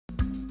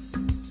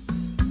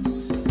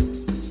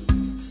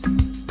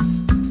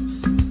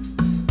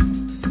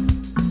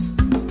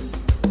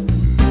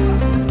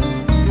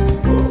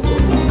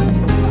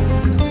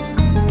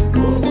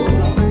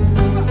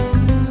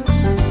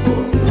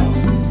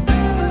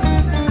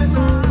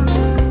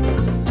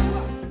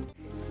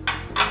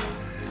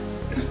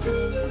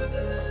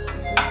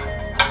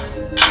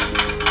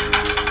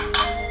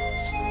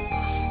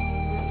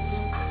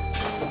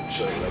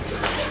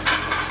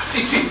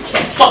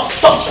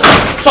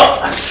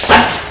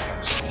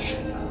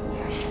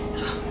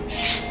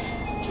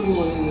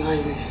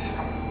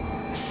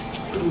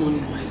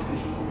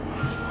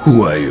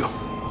Who are you?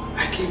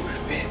 I came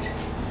prepared.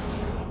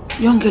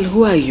 Young girl,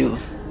 who are you?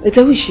 It's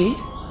a wishy?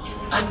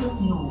 I don't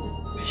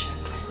know.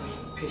 Patience, my queen.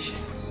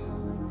 Patience.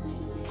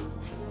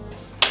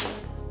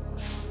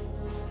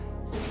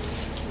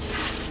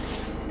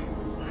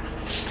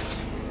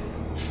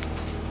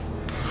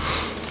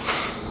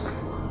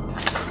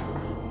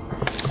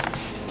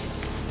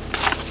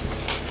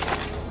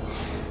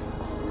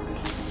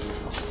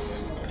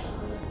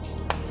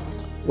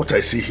 What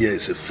I see here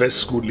is a first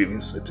school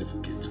leaving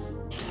certificate.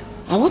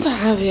 And what I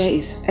have here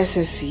is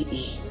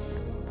SSCE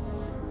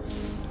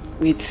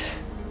with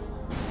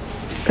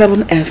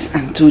 7 F's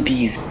and 2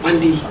 D's. One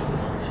D.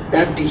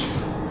 That D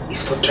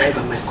is for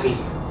driver, my queen.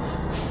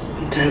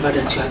 The driver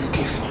that you are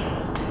looking for.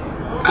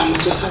 I'm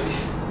at your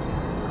service.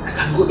 I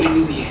can go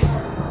anywhere.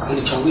 On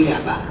the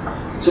Chawiriaba,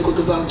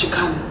 Sokotoba,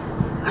 Chikano.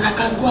 And I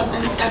can go at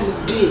any time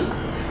of day.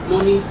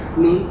 Morning,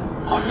 noon,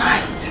 or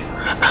night.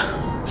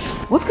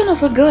 What kind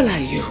of a girl are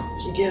you?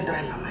 You get a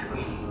driver, my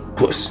queen.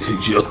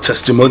 But your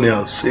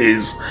testimonial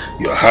says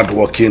you're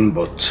hardworking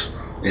but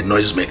a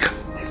noisemaker.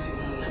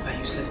 Testimonial by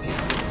useless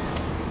people.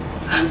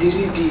 I'm the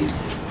real deal.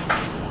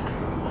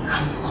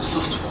 I'm a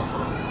soft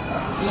worker.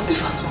 I'm not the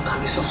fast worker,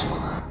 I'm a soft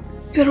worker.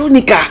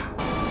 Veronica!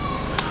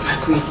 My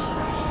queen,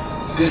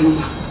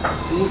 Verona,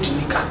 remove the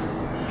nika.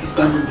 It's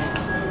bad woman.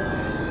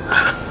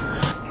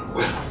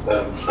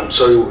 Well, I'm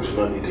sorry we do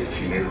not need a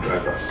female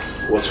driver.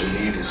 What we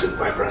need is a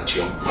vibrant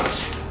young man.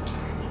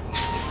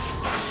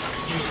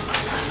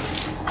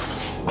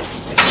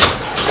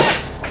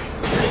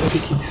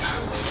 Take it,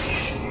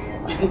 please.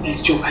 I need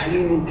this job. I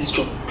really need this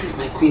job. Please,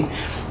 my queen.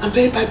 I'm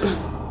very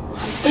vibrant.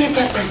 I'm very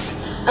vibrant.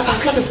 I can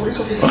slap a police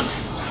officer.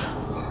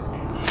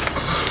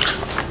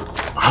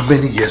 How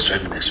many years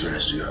driving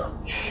experience do you have?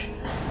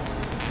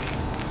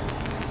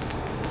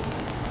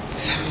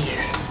 7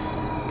 years.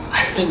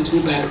 I spent with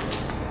wheelbarrow.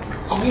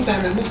 On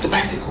wheelbarrow, I moved the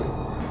bicycle.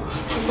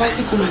 From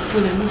bicycle, my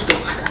queen, I moved the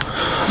Okada.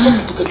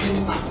 I took a candy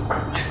bag.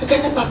 A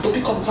candy bag to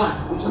pick up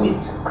van with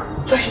meat.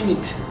 Fresh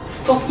meat.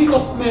 From pick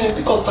up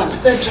van, I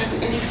started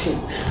driving anything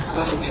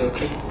apart from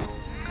aeroplane.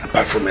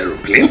 Apart from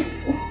aeroplane?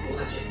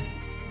 Majesty.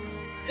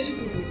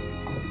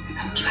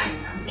 I'm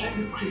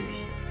driving crazy.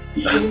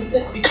 It's a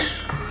limited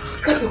business.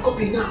 Grab your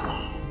copy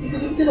now. It's a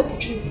limited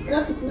opportunity.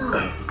 Grab it now.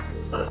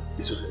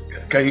 It's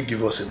okay. Can you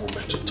give us a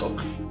moment to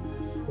talk?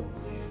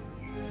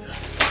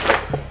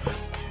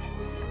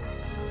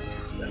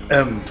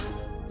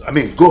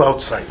 Go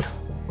outside.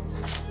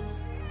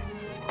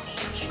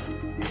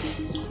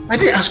 I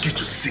didn't ask you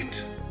to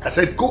sit. I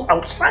said go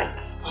outside.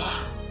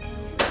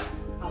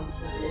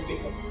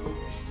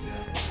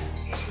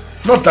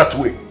 Not that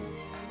way.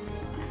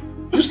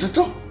 Use the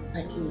door.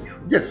 Like you.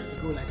 Yes.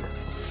 Go like that.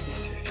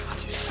 Yes, Your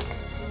Majesty.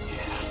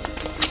 Yes, sir.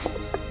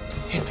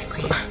 Hey, my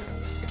queen.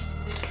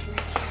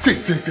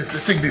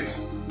 Take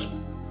this.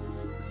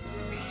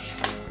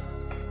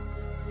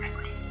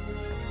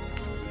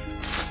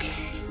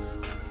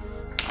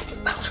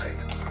 Outside.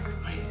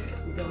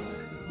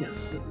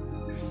 Yes.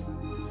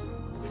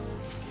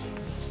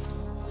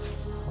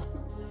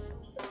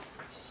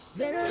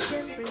 Vero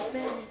can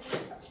prepare.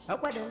 I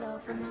want to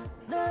love from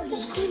Nolly,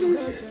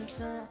 no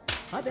transfer.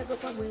 I beg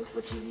up and wait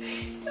what you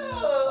need.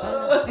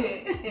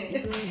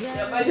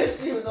 Your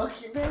Majesty will not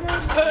kill me.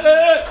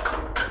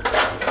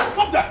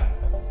 Stop that!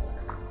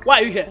 Why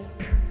are you here?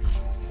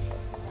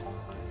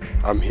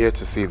 I'm here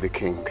to see the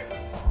king.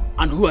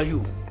 And who are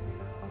you?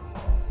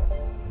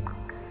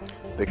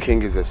 The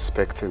king is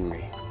expecting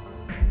me.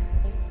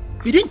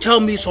 He didn't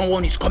tell me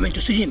someone is coming to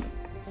see him.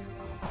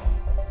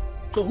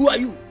 So who are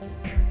you?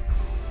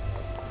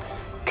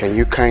 Can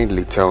you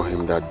kindly tell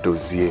him that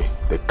Dozier,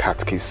 the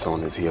Katki's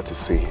son, is here to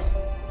see him?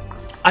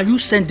 Are you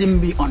sending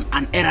me on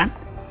an errand?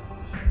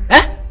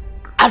 Eh?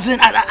 As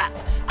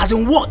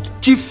in what?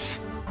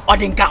 Chief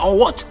Odinka or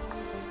what?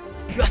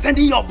 You are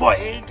sending your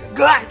boy.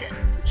 Go and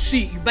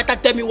see. You better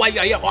tell me why you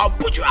are here or I'll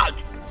put you out.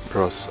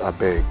 Bros, I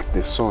beg,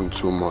 the sun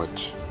too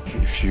much.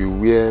 If you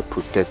wear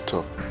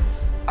protector,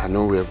 I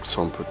know wear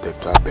sun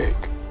protector, I beg.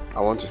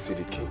 I want to see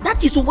the king.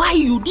 That is why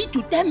you need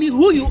to tell me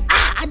who you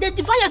are.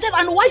 Identify yourself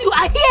and why you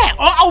are here,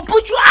 or I'll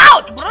put you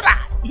out, brother.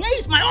 Here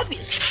is my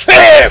office.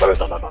 Hey!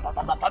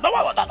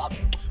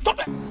 Stop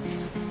it!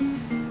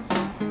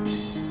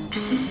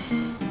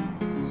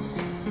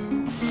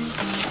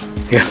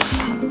 Yeah.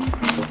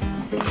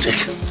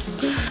 Take.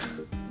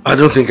 I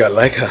don't think I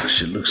like her.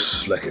 She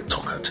looks like a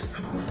talkative.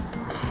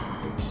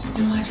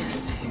 Your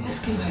Majesty, let's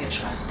give her a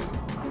try.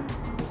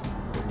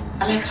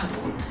 I like her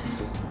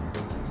boldness.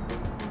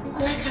 I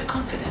like her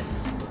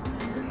confidence.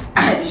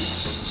 And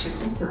she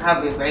seems to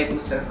have a very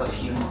good sense of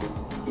humor.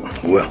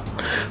 Well,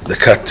 the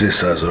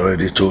Cactus has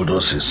already told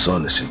us his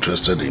son is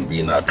interested in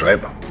being our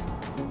driver.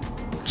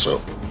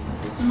 So?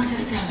 Your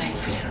Majesty, I like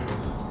Vero.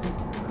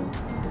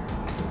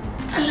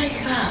 I like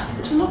her.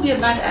 It will not be a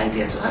bad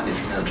idea to have a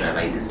female driver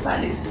in this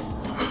palace.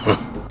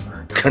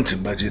 Can't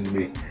imagine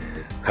me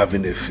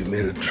having a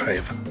female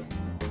driver.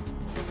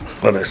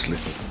 Honestly,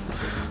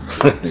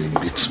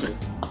 it beats me.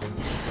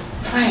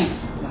 Fine,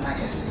 Your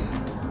Majesty.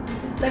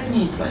 Let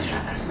me employ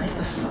her as my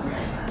personal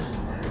driver.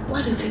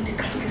 Why do you take the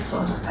Katsuki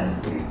son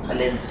as the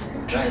police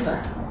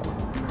driver?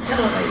 Is that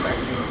what I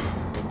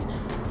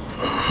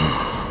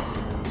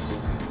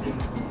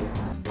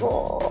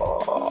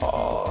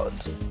God.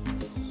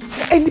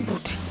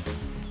 Anybody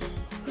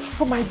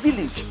from my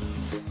village,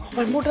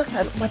 my mother's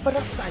side, my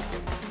father's side,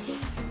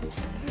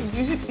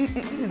 this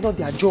is not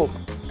their job.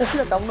 They say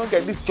that I will not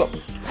get this job.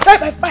 Die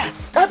by fire!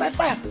 Die by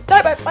fire!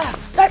 Die by fire!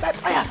 Die by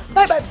fire!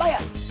 Die by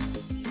fire!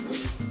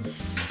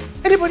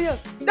 Anybody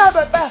else? Die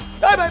by fire!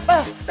 Die by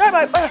fire! Die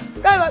by fire!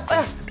 Die by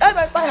fire! Die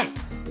by fire!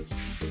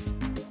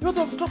 You want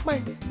to obstruct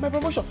my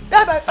promotion?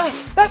 Die by fire!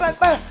 Die by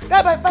fire!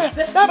 Die by fire!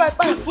 Die by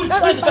fire! Die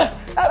by fire!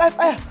 Die by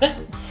fire!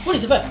 What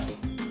is the fire?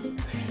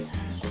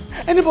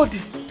 Anybody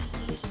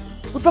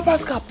with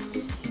papa's cap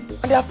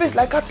and their face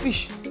like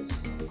catfish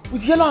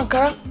with yellow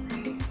ankara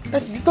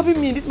that's disturbing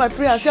me in this my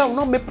prayer and say I will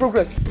not make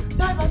progress. Die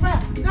by fire!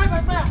 Die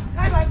by fire!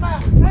 Die by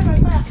fire! Die by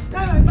fire!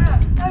 Die by fire!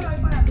 Die by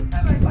fire!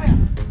 Die by fire!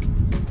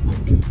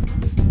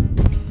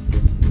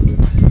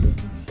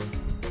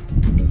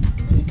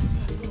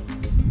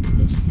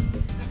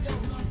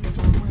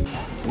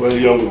 Well,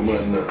 young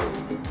woman,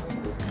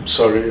 I'm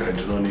sorry, I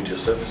do not need your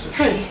services.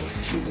 Hey,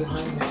 please, Your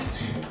Highness.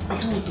 I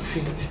don't want to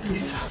faint,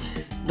 please, sir.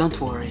 Don't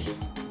worry.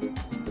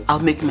 I'll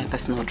make my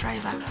personal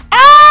driver.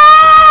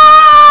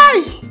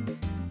 Aye!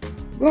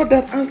 God,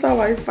 that answer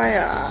by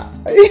fire.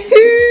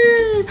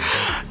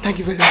 Thank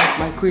you very much,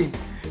 my queen.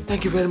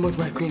 Thank you very much,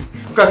 my queen.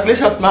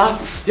 Congratulations, ma.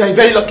 You are a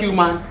very lucky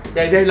woman.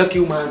 You are a very lucky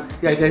woman.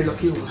 You are a very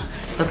lucky woman.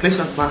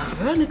 Congratulations, ma.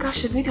 Veronica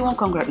should be the one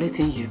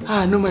congratulating you.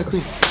 Ah, no, my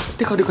queen.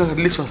 Take all the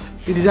congratulations.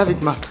 You deserve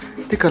it, ma.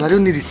 Take all. I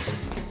don't need it.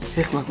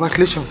 Yes, ma.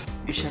 Congratulations.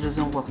 You shall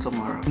resume work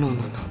tomorrow. No.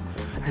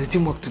 I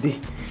resume work today.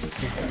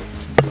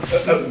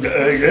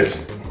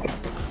 Yes?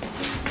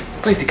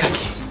 Where's the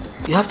khaki?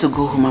 You have to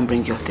go home and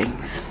bring your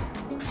things.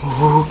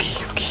 Oh, okay.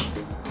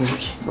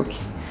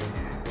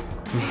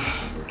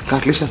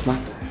 Congratulations, ma.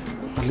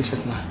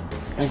 Congratulations, ma.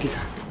 Thank you,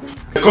 sir.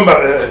 Come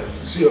back,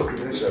 see your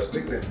credentials,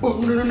 take them. Oh,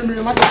 no,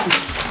 Majesty.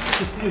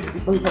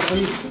 It's for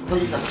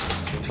you, sir.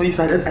 It's for you,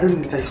 sir. I don't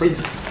need it, sir. It's for you,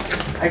 sir.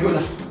 I go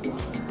now.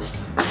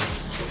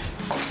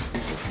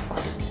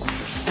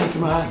 Thank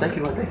you, ma. Thank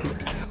you.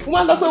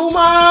 Woman talk to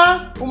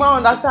woman. Woman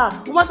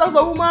understand. Woman talk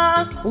to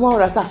woman. Woman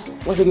understand.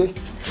 Once again,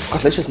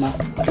 congratulations, ma.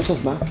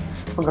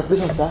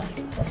 Congratulations, sir.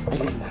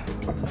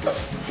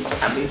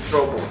 I'm in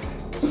trouble.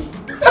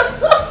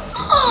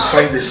 You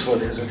find this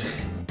funny, isn't it?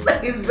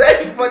 It's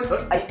very funny.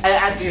 I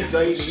had to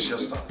enjoy it. She's your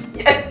stuff.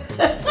 Yes.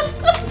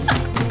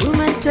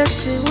 Woman talk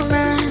to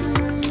woman,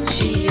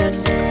 she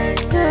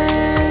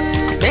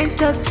understand. Men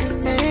talk to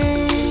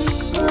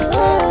men,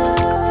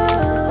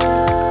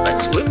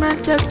 but women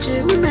talk to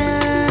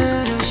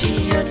women,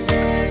 she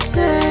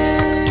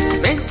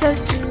understand. Men talk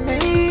to men.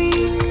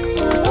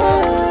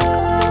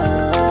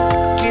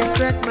 If you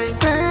crack my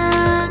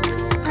back,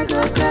 I go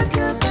crack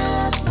your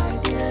back, my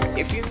dear.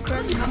 If you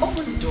crack,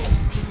 Open the door.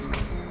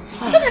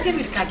 I thought I gave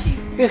you the car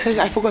keys. Yes,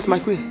 I forgot my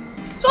queen.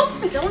 So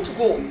open it, I want to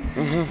go.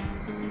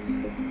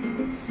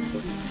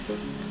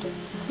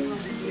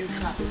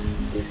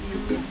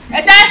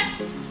 Ede!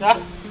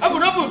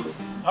 Open.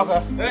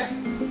 Okay.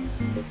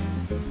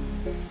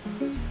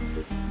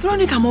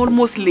 Veronica, I'm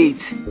almost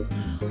late.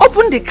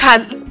 Open the car.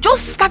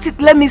 Just start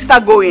it. Let me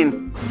start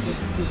going.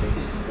 Yes.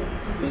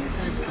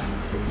 Start the car.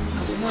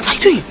 What are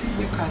you doing?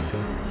 Your car, sir.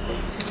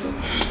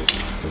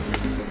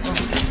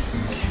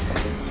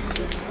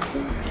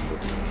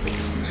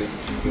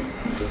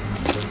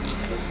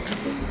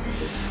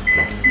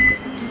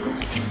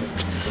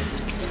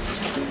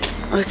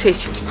 I'll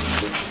take you.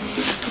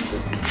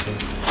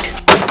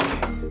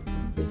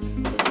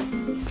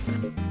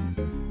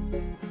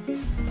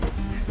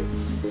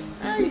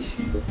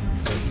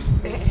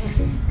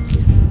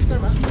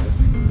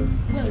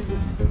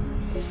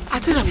 I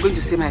told I'm going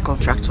to see my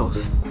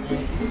contractors.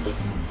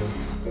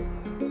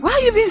 Why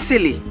are you being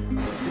silly?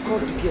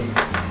 Because the girl,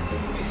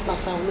 his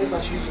pastor will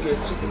never shoot you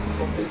too.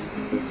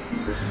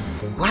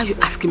 Why are you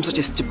asking such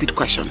a stupid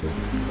question?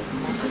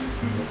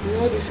 You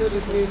know this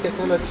new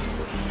technology.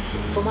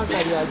 For my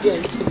career again,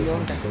 it's to be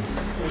under.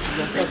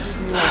 This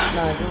new one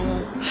now.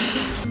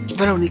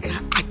 Veronica,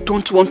 I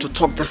don't want to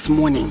talk this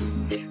morning.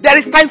 There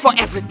is time for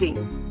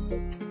everything.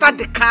 Start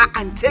the car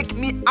and take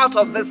me out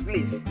of this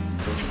place.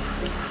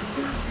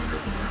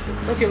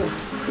 Okay, ma'am.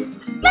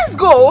 Let's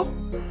go.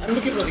 I'm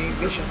looking for the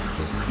ignition.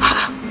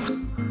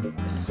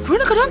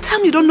 Veronica, don't tell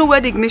me you don't know where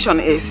the ignition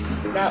is.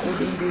 That would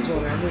be this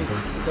one, I know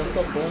it's on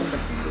top of under.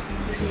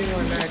 This new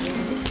one, I don't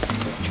know.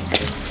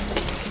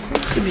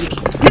 Give me the key.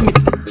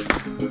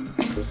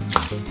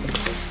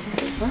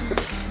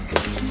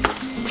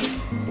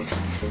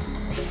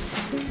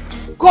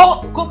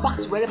 Go back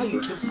to wherever you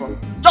came from.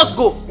 Just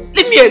go.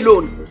 Leave me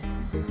alone.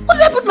 What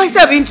did I put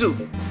myself into?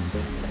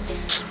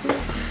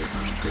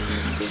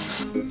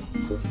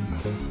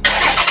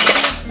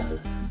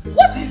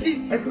 What is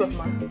it? Escort,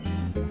 man.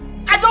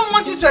 I don't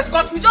want you to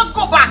escort me. Just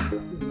go back.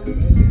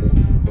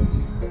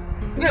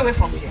 Get away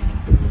from here.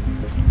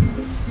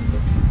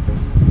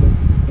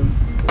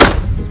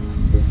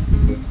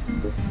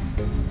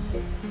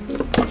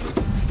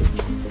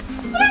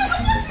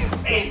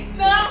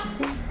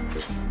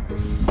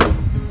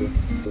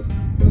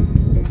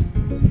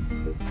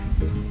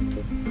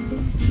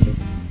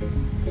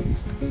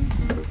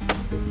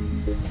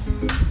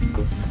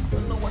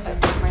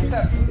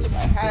 yourself into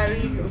my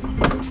hurry.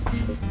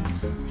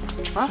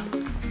 Huh?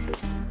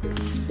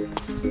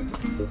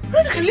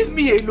 Veronica, leave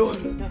me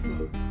alone. Yes,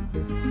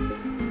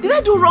 ma'am. Did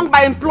I do wrong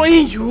by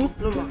employing you?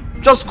 No,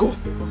 ma'am. Just go.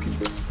 Okay.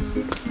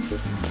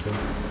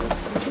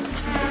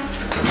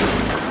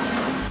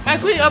 I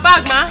quit your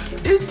bag, ma.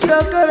 This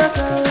your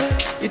character,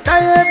 it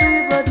tie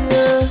everybody.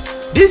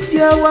 This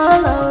your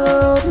wall,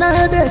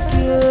 now they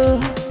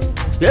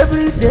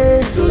every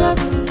day to love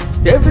you,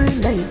 every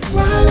night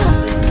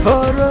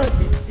for road.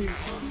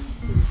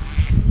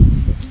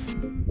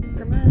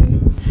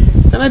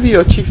 Can I be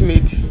your chief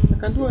maid? I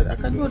can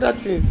do other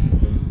things.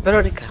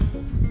 Veronica,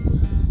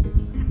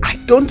 I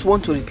don't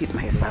want to repeat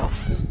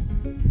myself.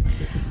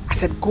 I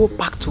said go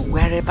back to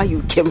wherever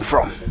you came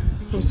from.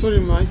 I'm sorry,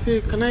 ma. I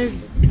say, can I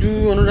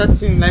do another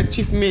thing like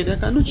chief maid? I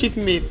can do chief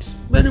maid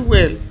very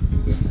well.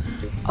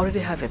 I already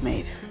have a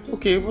maid.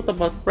 Okay, what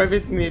about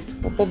private maid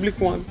or public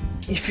one?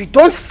 If you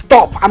don't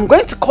stop, I'm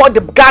going to call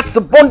the guards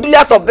to bundle you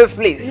out of this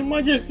place. Your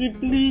Majesty,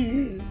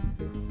 please.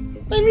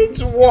 I need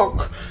to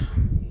work.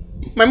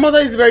 My mother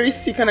is very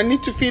sick and I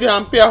need to feed her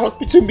and pay her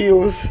hospital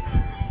bills.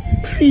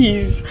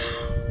 Please.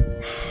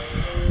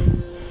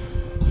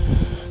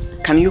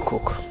 Can you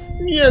cook?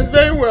 Yes,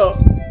 very well.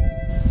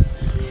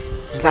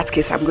 In that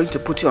case, I'm going to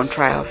put you on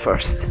trial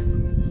first.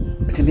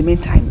 But in the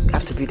meantime, you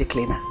have to be the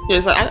cleaner.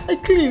 Yes, I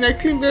clean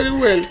very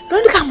well.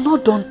 Veronica, I'm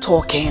not done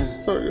talking.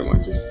 Sorry, Your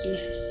Majesty.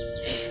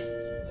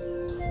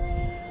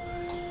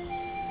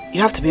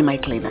 You have to be my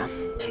cleaner.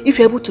 If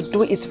you're able to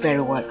do it very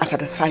well and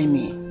satisfy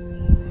me,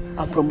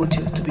 I'll promote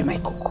you to be my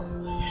cook.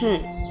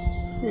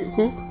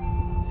 Cook?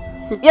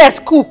 Yes,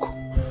 cook.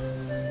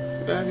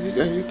 Are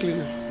you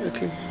cleaner? I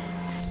clean.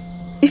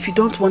 If you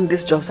don't want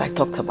these jobs I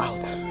talked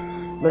about,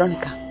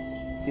 Veronica,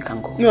 you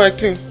can go. No, I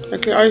clean. I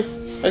clean.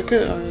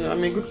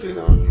 I'm a good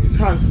cleaner. His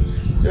hands.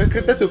 You're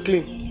created to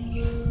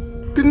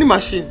clean. Cleaning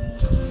machine.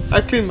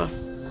 I clean, ma.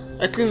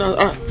 I clean now.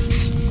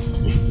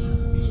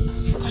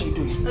 What are you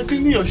doing? I'm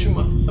cleaning your shoe,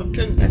 ma. I'm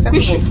cleaning.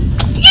 Push it.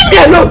 Leave me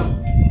alone!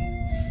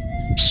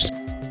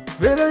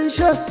 Vero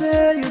sure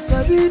say you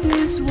sabi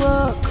this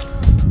work.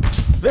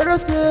 Vero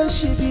say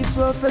she be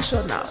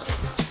professional.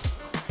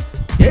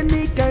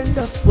 Any kind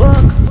of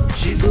work,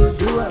 she go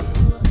do it.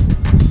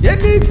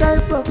 Any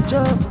type of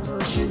job,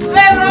 she go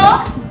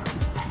Vero! do it.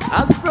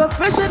 As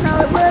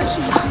professional where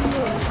she be,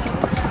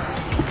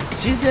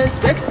 she's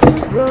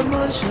expecting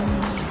promotion.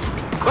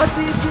 But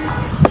if you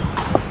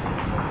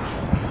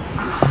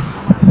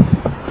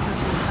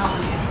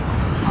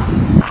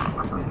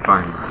I'm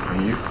fine,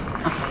 and you?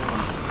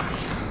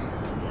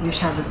 You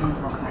shall resume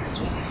work next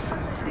week.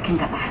 The king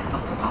and I have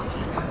talked about it.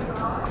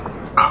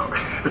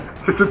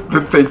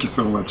 Oh, thank you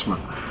so much, ma.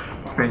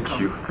 Thank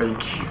you.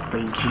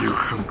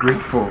 I'm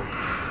grateful.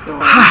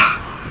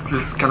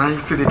 Please, can I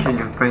see the king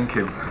and thank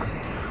him?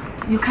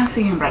 You can't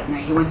see him right now.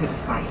 He went to the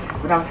site.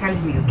 But I'll tell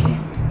him you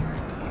came.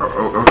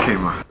 Oh, okay,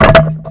 ma.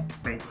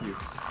 Thank you.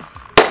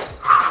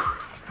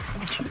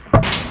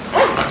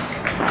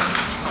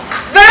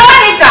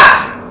 Veronica!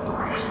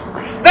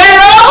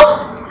 Vero!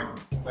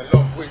 My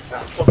love, wait,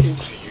 I'm talking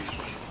to you.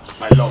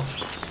 My love.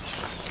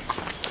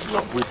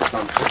 Love, wait,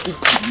 I'm talking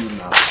to you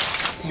now.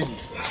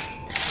 Please.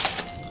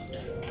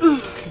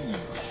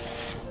 Please.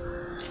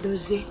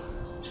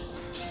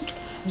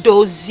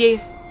 Dozie.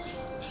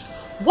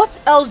 What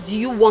else do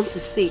you want to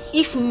say?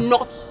 If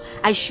not,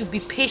 I should be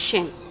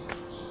patient.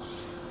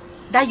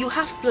 That you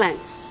have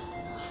plans.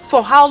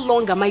 For how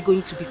long am I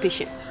going to be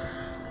patient?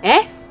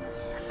 Eh?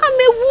 I'm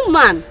a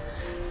woman.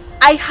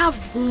 I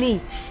have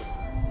needs.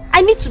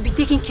 I need to be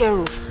taken care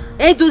of.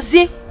 Eh,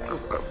 Dozie?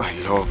 My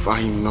love,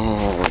 I know.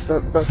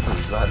 That's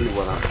exactly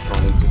what I'm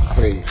trying to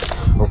say.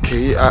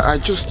 Okay? I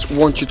just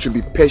want you to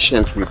be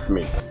patient with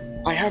me.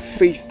 I have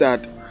faith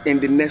that in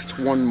the next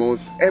 1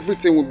 month,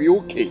 everything will be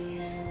okay.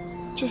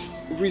 Just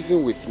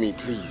reason with me,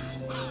 please.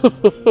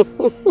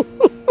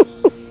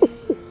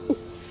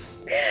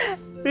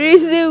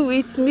 Reason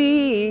with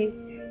me.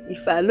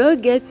 If I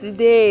don't get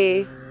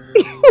today.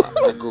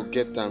 I go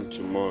get them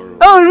tomorrow.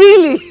 Oh,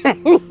 really?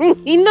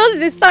 He knows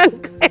the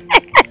song.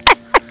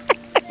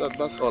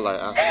 That's all I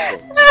ask for.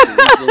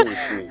 Just reason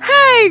with me.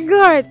 Hey,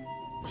 God.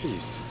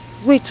 Please.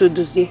 Wait,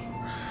 Odozie.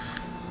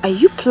 Are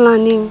you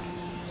planning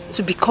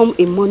to become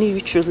a money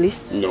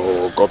ritualist?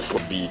 No, God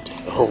forbid.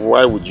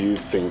 Why would you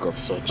think of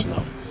such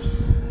now?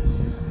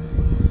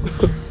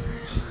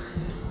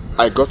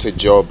 I got a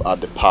job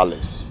at the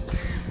palace.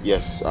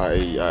 Yes,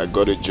 I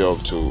got a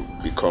job to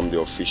become the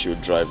official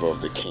driver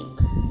of the king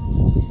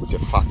with a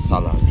fat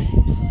salary.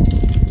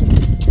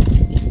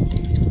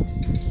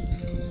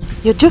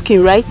 You're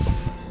joking, right?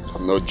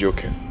 I'm not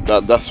joking.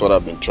 That's what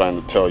I've been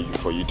trying to tell you,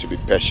 for you to be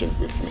patient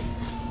with me.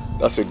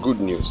 That's a good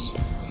news.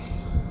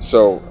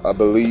 So I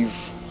believe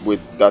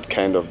with that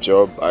kind of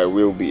job, I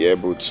will be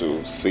able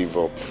to save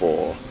up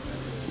for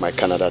my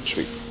Canada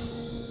trip.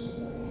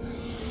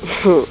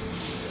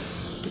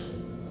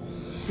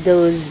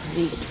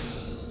 Dozie.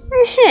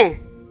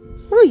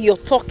 Now you're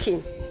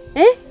talking.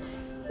 Eh?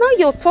 Now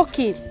you're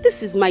talking.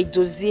 This is my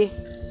Dozie.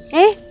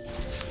 Eh?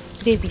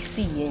 Baby,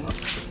 see, eh?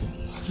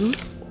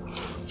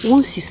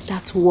 once you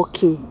start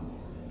working,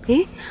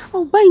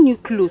 I'll buy new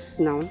clothes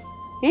now.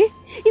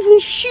 Even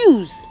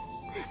shoes.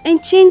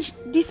 And change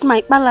this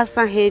my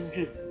palasa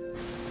hairdo.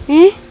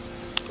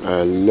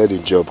 Let the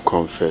job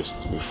come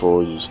first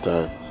before you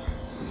start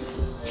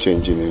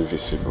changing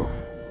invisible.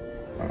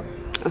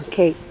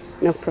 Okay,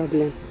 no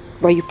problem.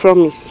 But you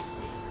promise?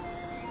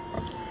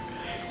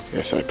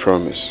 Yes, I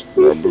promise.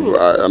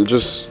 I'm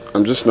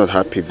just not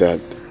happy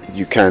that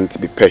you can't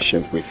be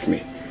patient with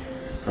me.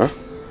 Huh?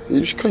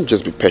 You can't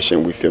just be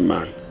patient with your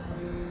man.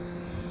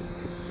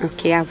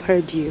 Okay, I've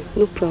heard you.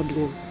 No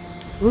problem.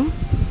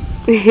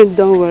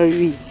 Don't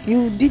worry.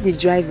 You'll be the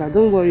driver.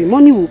 Don't worry.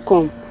 Money will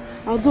come.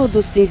 I'll do all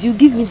those things. You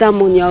give me that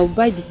money, I'll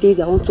buy the things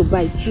I want to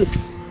buy too.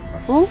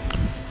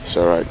 It's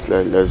alright.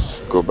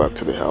 Let's go back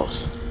to the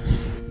house.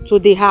 To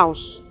the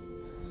house?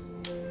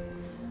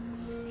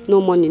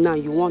 No money now.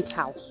 You want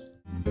house?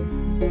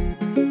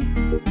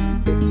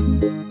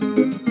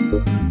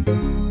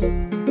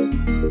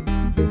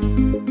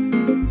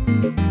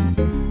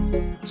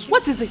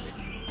 What is it?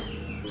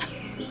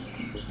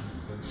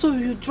 So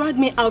you dragged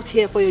me out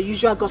here for your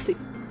usual gossip?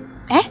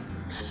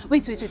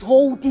 Wait,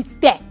 hold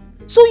it there.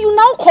 So you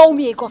now call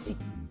me a gossip?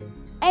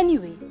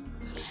 Anyways,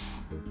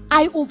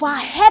 I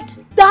overheard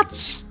that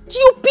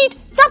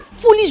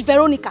foolish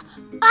Veronica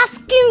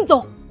asking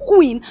the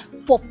queen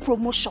for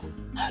promotion.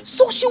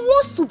 So she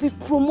wants to be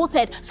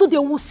promoted so they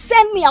will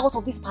send me out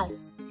of this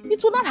palace.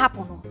 It will not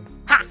happen. No.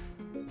 Ha!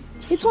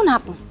 It won't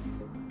happen.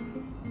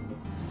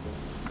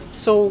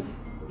 So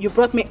you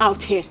brought me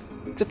out here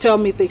to tell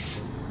me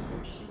this.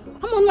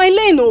 I'm on my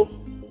lane, oh.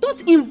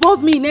 Don't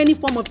involve me in any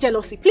form of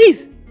jealousy,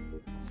 please.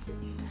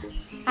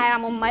 I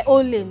am on my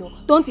own lane, oh.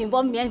 Don't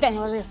involve me in anything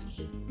else.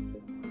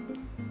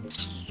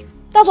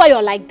 That's why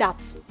you're like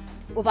that.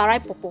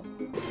 Overripe popo.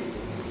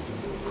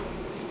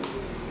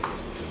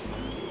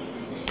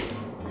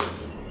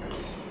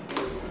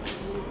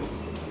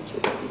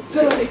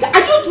 Veronica, I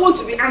don't want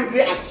to be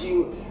angry at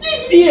you.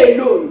 Leave me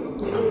alone.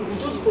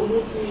 Just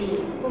promote me.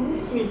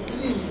 Promote me,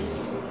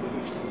 please.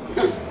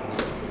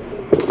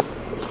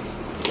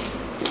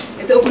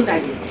 And open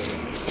that gate.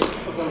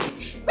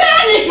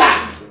 Veronica!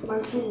 My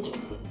food.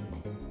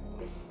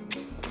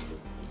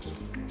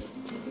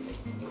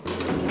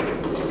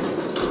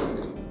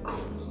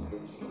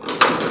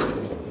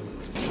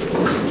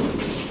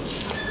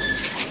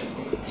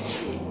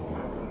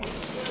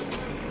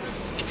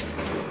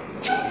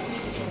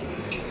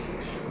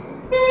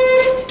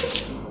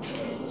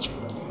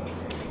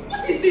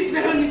 What is this,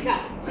 Veronica?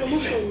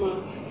 Promotion, ma.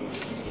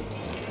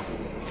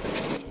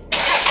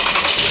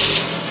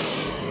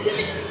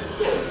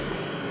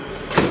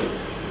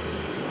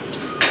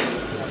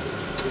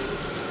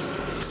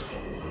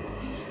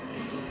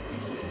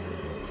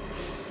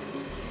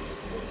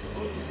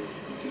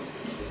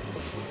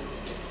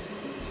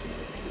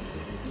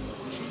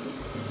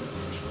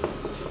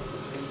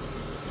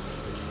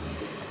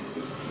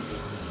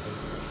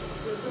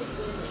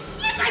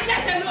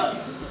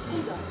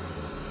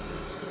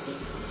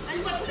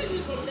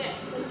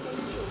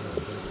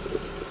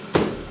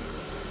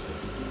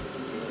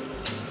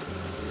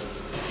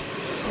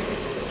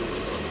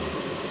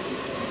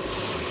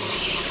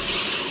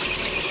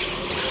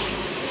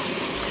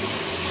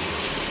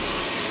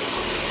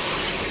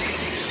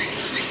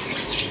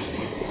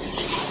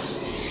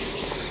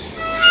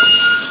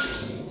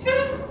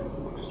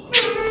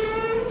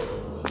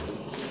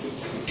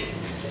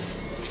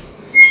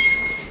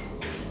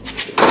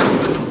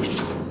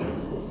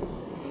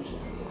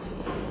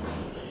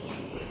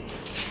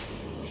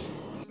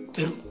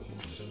 Vero,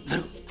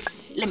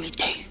 let me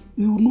tell you,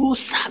 you know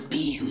sabi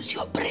use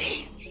your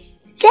brain.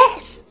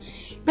 Yes,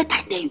 but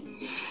I tell you,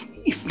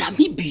 if na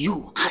me be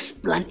you as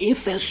plan A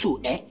fell so,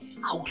 I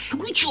will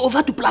switch you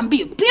over to plan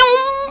B.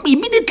 Pew,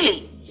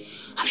 immediately.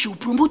 I shall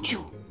promote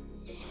you.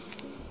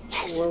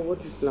 Yes. Well,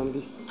 what is plan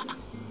B?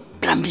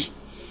 Plan B.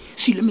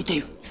 See, let me tell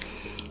you.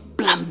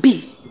 Plan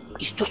B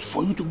is just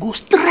for you to go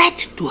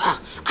straight to her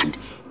and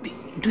be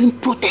doing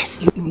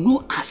protests. You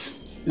know,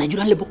 as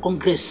Nigerian Labour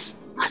Congress,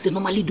 as they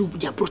normally do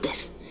their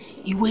protests.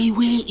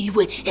 Iwe,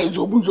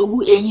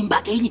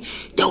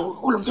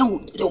 all of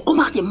them they'll come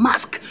out in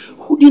mask,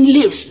 holding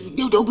leaves,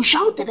 they'll be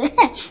shouting,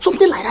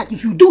 something like that.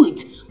 If you do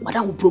it,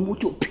 Madam will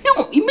promote you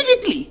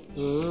immediately.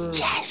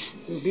 Yes.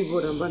 Big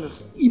board and banner.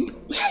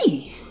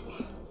 Hey,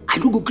 I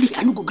don't go agree.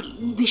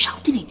 You'll be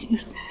shouting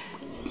it.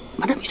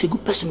 Madam is a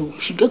good person.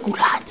 She get good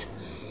heart.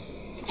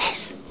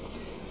 Yes.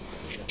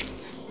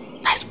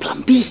 Nice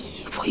plan B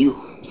for you.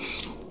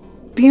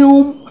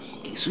 Boom.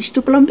 Switch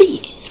to plan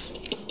B.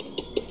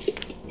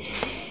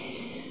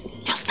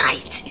 Just try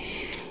it.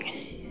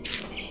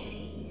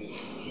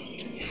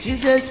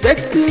 She's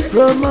expecting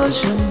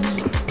promotion,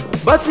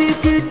 but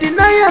if you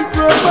deny her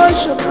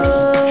promotion,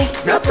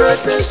 no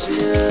protection.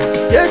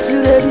 Get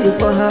you ready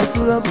for her to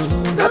rumble.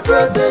 No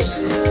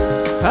protection.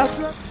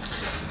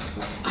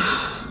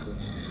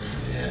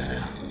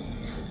 Yeah.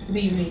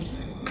 Baby,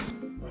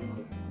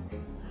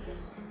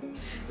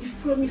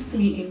 you've promised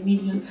me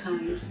 1,000,000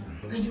 times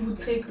that you would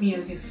take me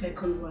as your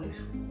second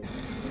wife.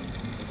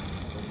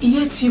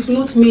 Yet you've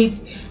not made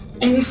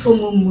any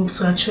formal move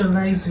to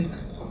actualize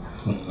it.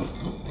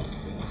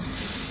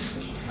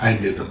 I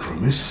made a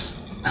promise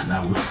and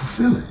I will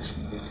fulfill it.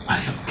 I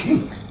am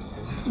king.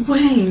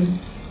 When?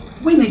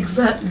 When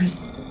exactly?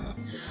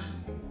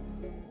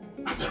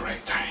 At the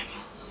right time.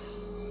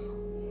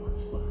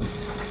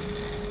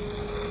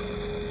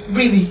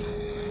 Really?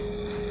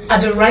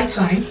 At the right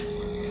time?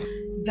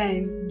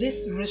 Then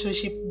this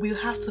relationship will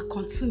have to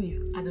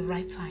continue at the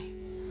right time.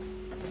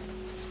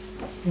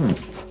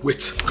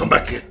 Wait, come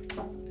back here.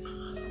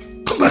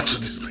 Come back to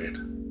this bed.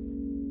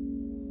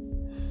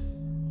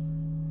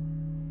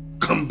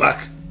 Come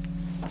back.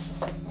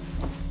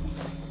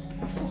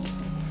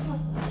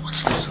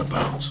 What's this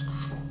about?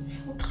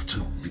 To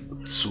be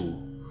so...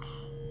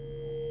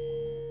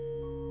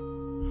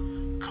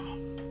 Come on.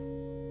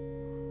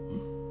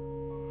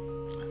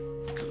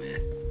 Come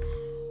here.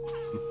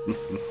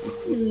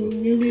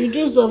 You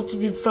just have to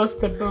be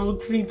fast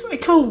about it. I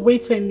can't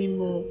wait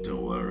anymore.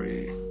 Don't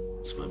worry.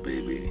 It's my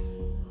baby.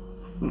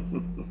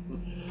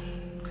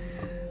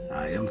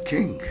 I am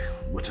king.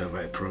 Whatever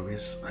I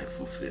promise, I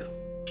fulfill.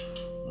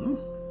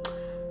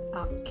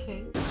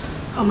 Okay.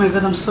 Oh my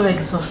god, I'm so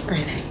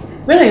exhausted.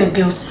 Where are your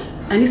girls?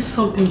 I need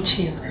something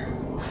chilled.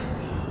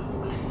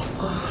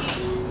 Oh.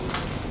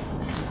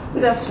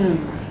 Good afternoon.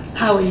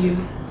 How are you?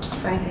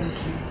 Fine, thank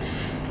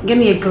you. Give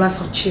me a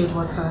glass of chilled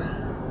water.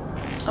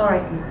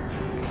 Alright.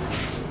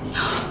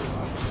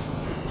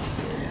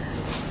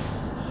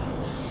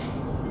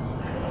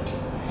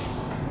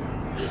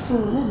 So,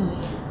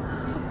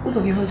 what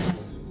of your husband?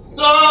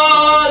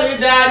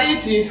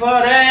 Solidarity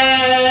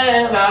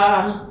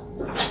forever.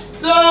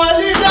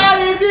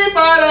 Solidarity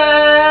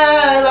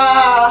forever.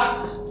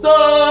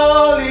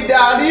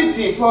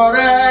 Solidarity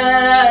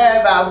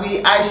forever.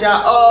 I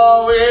shall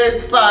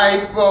always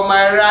fight for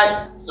my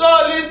right.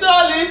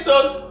 Solidarity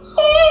forever.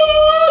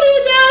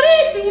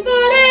 Solidarity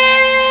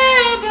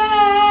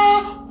forever.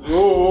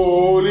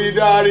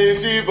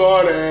 Solidarity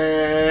forever.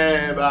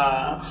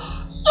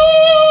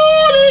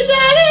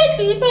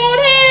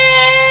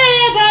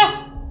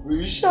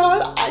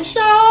 I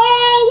shall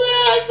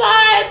always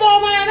fight for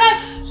my right.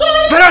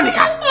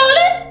 Veronica!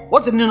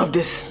 What's the meaning of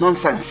this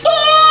nonsense?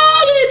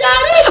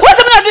 Solidarity! What's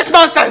the meaning of this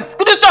nonsense?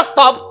 Could you just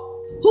stop?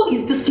 Who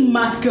is this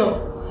mad girl?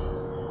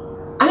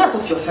 Are you out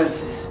of your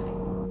senses?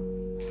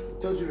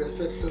 With all due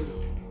respect, Lolo,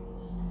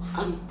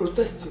 I'm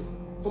protesting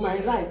for my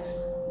right,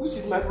 which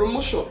is my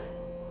promotion.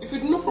 If you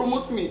do not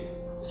promote me,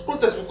 this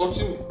protest will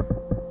continue.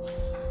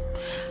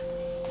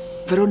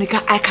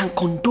 Veronica, I can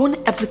condone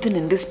everything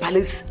in this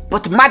palace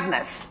but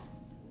madness.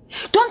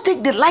 Don't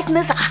take the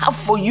likeness I have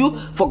for you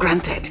for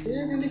granted.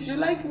 Even if you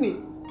like me,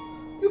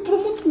 you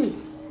promote me.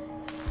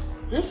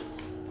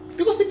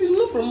 Because if you do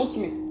not promote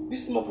me,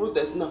 this small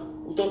protest now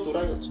will turn to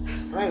riot.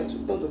 Riot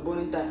will turn to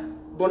burning tire.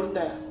 Burning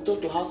tire will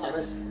turn to house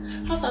arrest.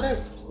 House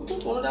arrest will turn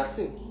to another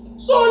thing.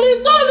 Soli.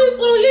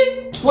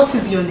 What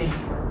is your name?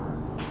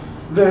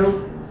 Vero.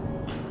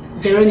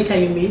 Veronica,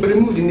 you mean?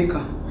 Remove the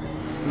nika.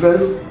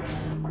 Vero.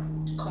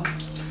 Come.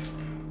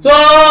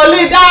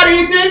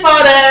 Solidarity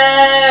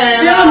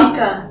forever.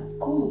 Veronica.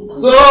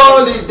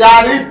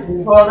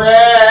 Solidarity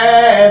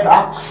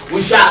forever.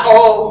 We shall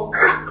all.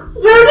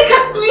 Veronica,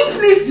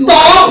 please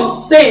stop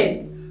saying.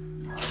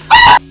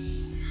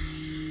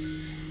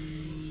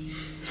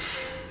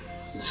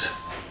 Listen,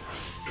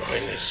 Your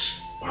Highness,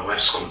 my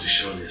wife's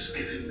condition is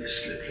giving me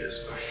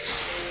sleepless nights.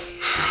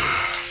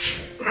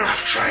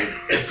 I've tried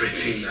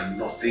everything and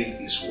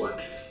nothing is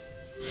working.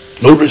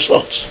 No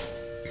results.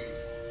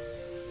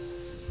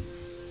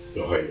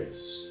 Your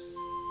Highness,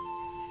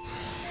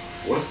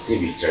 one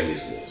thing with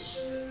childishness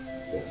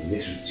that it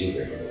makes you think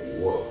that it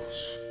works.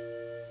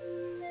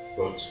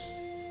 But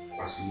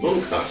as long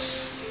as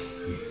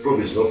the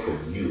problem is not from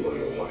you or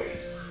your wife,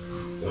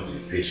 you have to be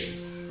patient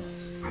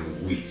and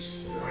wait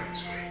for the right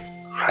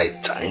time.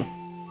 Right time?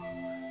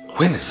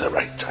 When is the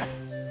right time?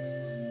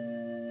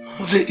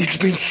 It's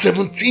been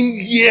 17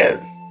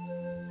 years.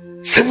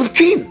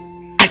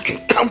 17! I can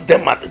count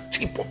them at the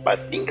tip of my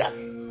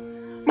fingers.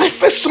 My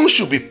first son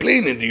should be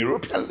playing in the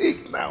European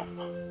League now.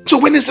 So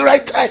when is the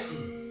right time?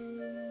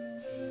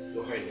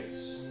 Your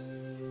Highness,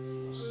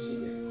 I've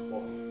seen a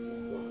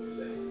couple of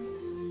left.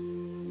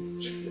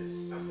 Chickless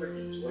after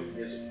 20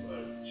 years of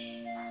marriage.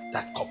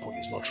 That couple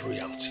is not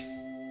royalty.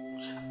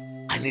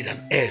 I need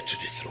an heir to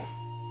the throne.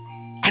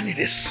 I need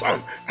a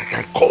son I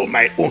can call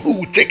my own who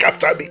will take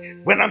after me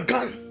when I'm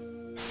gone.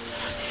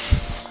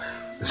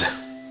 Listen,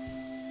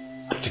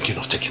 I'm thinking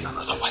of taking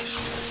another wife.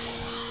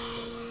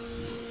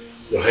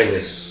 Your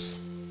Highness,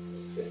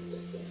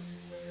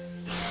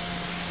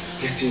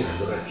 getting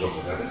another job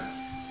another.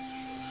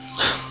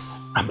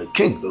 I'm a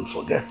king, don't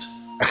forget.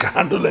 I can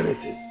handle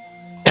anything.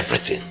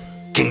 Everything.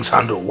 Kings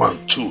handle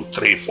 1, 2,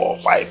 3, 4,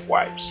 5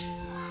 wives.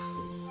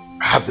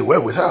 I have the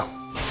wherewithal.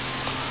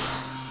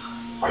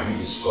 Have you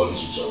discussed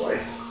with your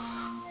wife?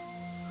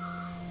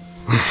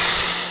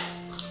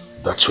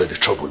 That's where the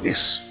trouble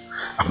is.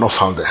 I've not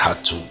found the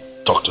heart to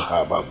talk to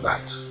her about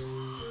that.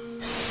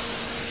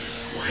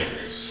 Your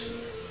Highness,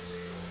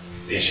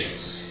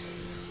 patience.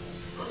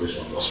 Always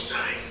one lost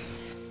time.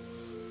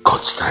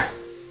 God's time,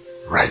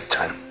 right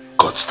time.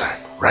 God's time,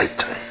 right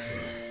time.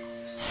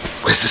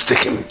 Where's this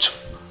taking me to?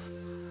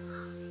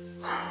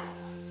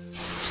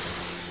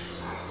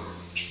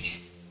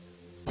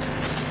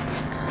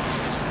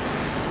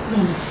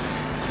 No.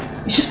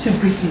 Is she still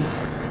breathing?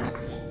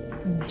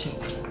 Let me check.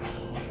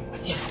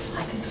 Yes,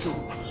 I think so.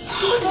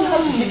 Why do you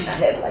have to hit her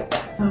head like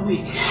that? No, wait.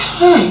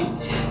 Hey!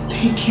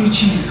 Thank you,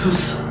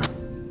 Jesus.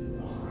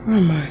 Where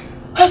am I?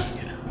 Thank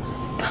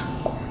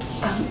God.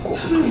 Thank God.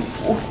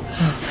 Thank God.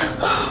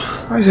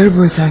 Why is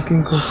everybody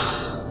thanking God?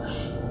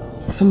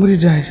 Somebody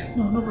died?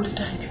 No, nobody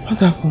died. What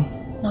happened?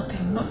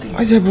 Nothing, nothing.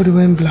 Why is everybody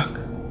wearing black?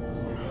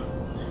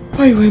 Why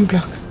are you wearing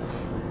black?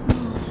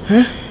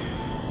 Huh?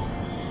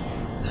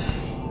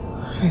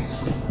 Hey.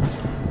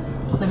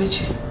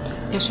 Namechi.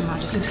 Yes, Your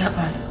Majesty. This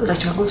happened. So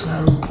that you can go to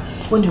her room.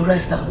 When you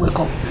rest and wake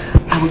up,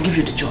 I will give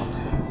you the job.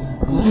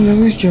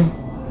 Which job?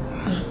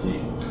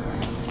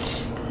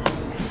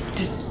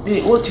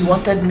 What you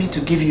wanted me to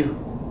give you.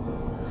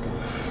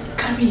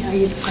 Carry her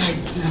inside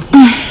now.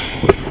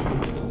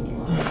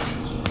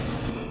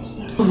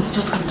 Oh,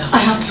 just come down. I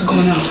have to go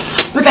now.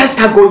 But I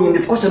start going.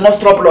 You've caused enough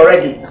trouble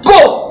already.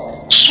 Go!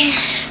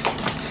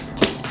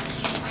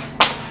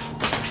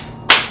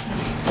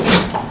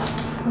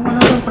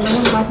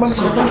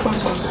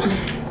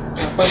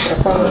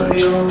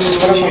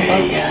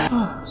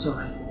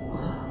 Sorry.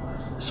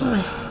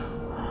 Sorry.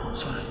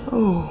 Sorry.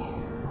 Oh.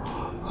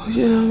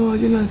 You know, ah,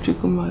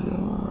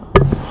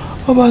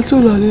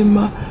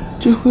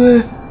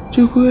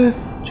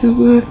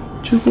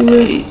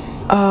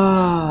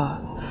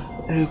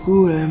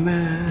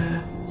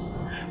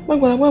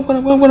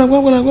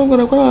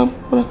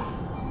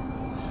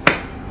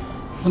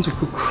 want to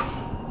cook?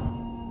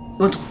 You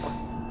want to cook?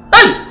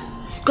 Hey!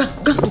 Go and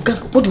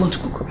what do you want to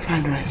cook?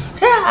 Fried rice.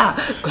 Yeah!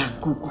 Go and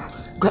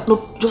cook. No,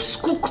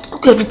 just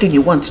cook everything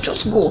you want.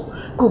 Just go.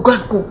 Go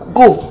and cook.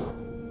 Go.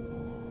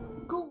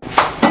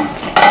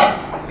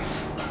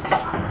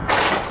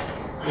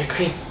 My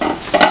queen.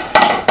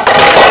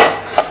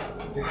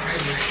 The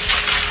fried rice.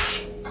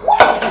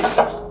 What is this?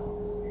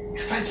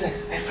 It's fried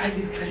rice. I fried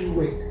it very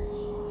well.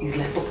 It's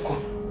like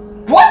popcorn.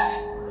 What?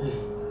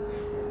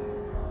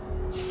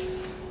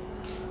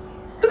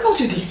 Look what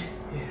you did.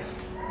 Yes.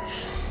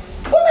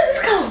 What are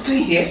these carrots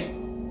doing here?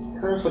 It's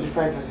carrots for the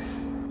fried rice.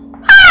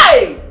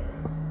 Hey!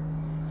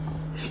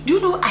 Do you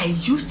know I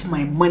used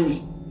my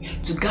money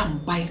to go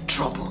and buy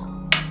trouble?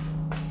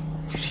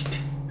 You did?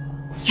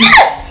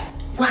 Yes!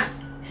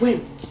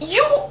 When?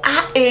 You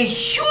are a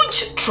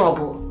huge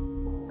trouble.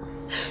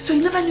 So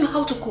you never knew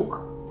how to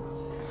cook.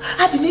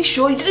 I had to make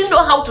sure you didn't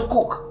know how to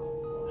cook.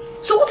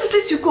 So what is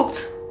this you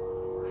cooked?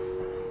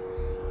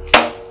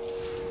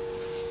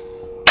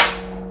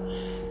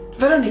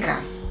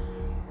 Veronica,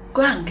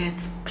 go and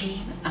get pen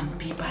and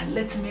paper and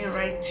let me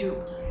write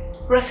you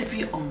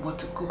recipe on what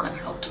to cook and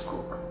how to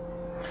cook.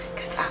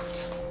 Get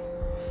out.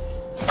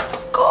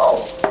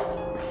 Go.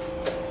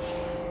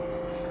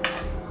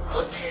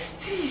 What is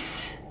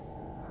this?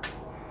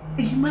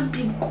 A human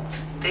being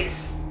cooked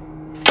this.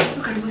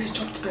 Look at the way she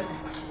chopped pepper.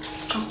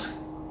 Chopped.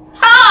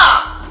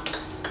 Ah!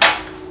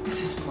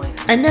 This is poison.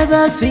 I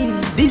never see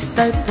this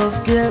type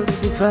of girl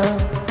before.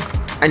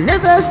 I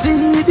never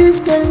see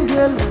this kind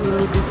of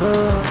girl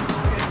before.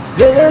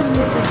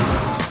 Veronica,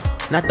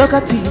 not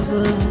talkative.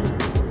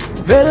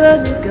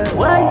 Veronica,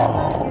 why?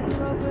 Wow,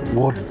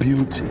 what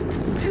beauty.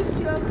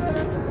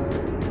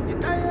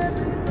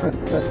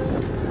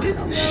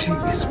 She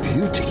is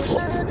beautiful.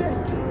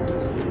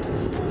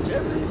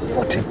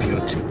 What a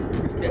beauty.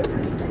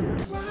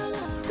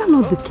 Is that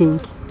not the king?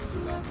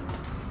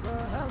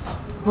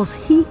 Was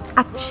he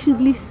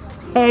actually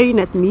staring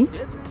at me?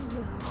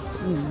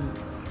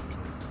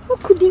 What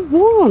could he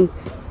want?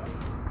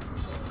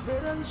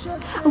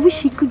 I wish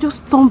he could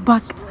just turn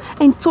back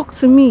and talk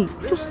to me.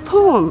 Just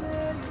turn.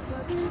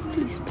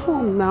 Please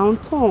turn now.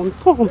 Turn.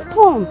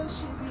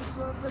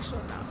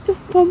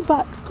 Just turn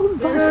back.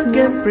 Vero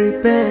get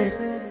prepared.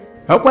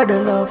 What the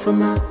love for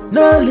me?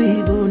 No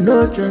leave,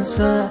 no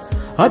transfer.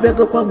 I beg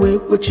go kwa we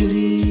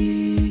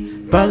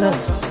kuchiri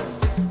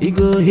palace. You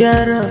go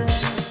here.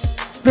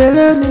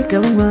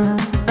 Veronica,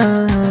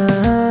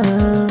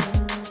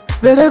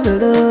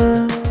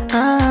 Vero.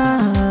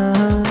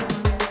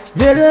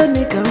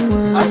 Veronica,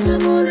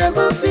 Asimura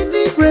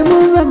Mopini,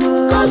 remove a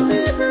more. Call me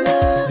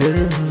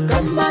Vero,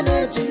 come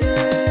manage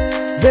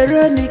it.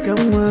 Veronica,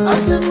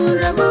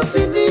 Asimura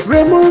Mopini,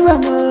 remove a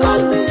more.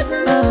 Call me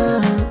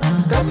Vero,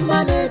 come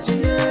manage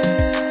it.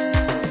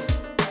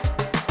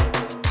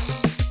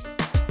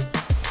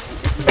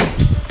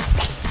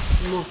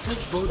 You must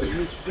first boil the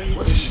meat very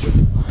well.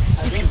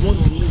 If you want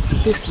the meat to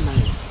taste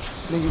nice,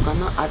 then you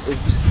cannot add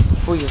egusi,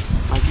 oil,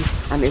 maggi,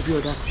 and every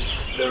other thing.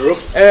 Vero?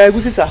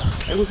 Egusi, sir.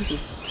 Egusi, sir.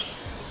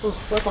 Oh,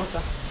 welcome,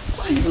 sir.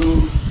 Why are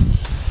you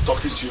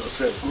talking to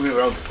yourself, going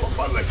around the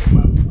compound like a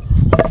man?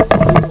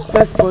 You must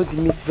first boil the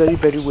meat very,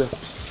 very well.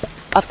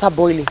 After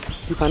boiling,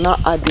 you can now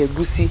add the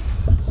egusi,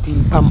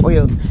 the palm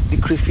oil, the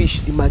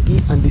crayfish, the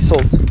maggi, and the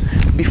salt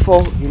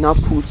before you now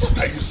put. What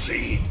are you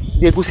saying?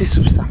 The egusi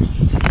soup, sir.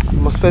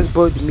 You must first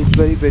boil the meat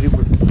very, very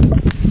well.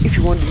 If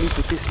you want the meat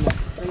to taste nice.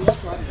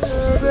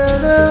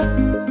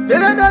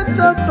 Vero don't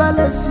talk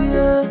palace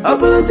here.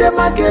 Obuluze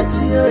market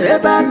here.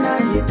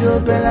 Ebana ito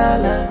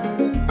belala.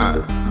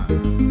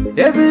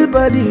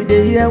 Everybody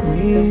they hear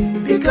we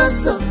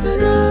because of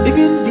Vero.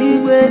 Even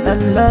the way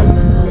and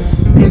Lala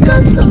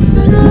because of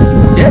Vero.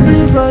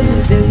 Everybody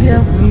they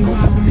hear we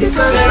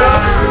because of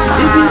Vero.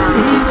 Even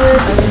the way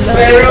and Lala.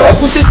 Vero,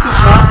 who's this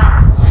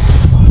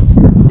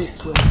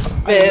this way.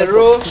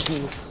 Vero,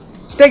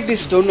 take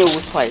this to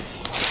Noah's wife.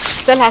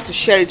 Tell her to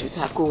share it with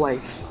her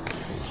co-wife.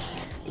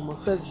 You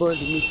must first boil the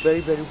meat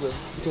very, very well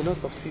with a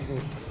lot of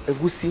seasoning,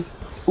 egusi,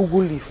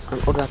 ugu leaf,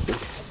 and other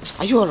things.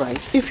 Are you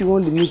alright? If you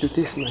want the meat to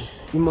taste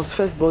nice, you must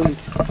first boil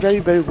it very,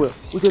 very well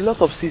with a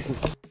lot of seasoning.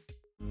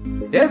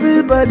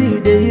 Everybody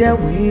they hear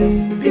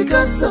we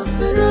because of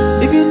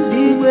Vero. Even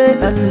the way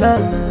and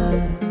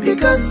Lala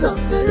because of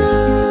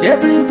Vero.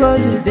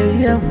 Everybody they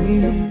hear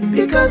we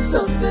because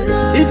of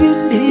Vero.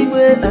 Even the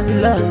way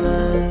and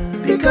Lala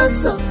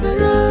because of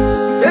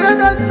Vero. Vero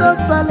don't talk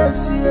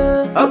palace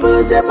here.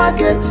 Obuluze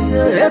market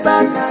here.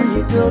 Ebana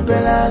ito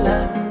belala.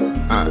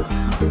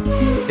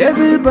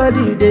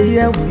 Everybody they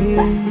hear we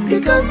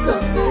because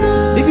of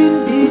Vero. Even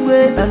the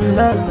way and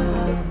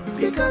Lala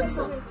because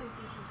of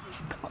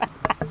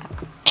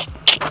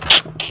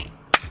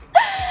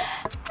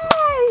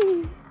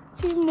Hey,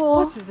 Chimo.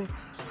 What is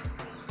it?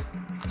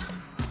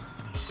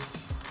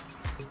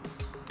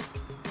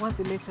 What's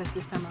the latest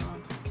this time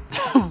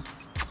around?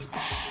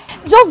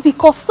 Just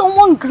because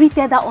someone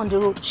greeted her on the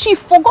road, she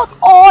forgot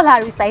all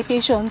her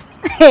recitations.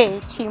 Hey,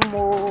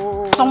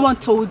 Chimo. Someone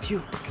told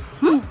you.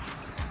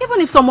 Even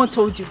if someone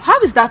told you, how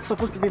is that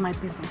supposed to be my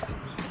business?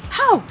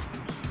 How?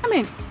 I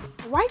mean,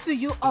 why do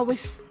you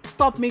always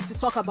stop me to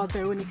talk about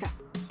Veronica?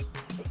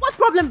 What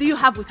problem do you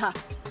have with her?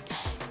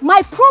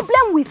 My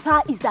problem with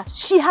her is that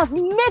she has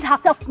made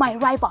herself my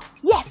rival.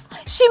 Yes,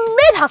 she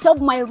made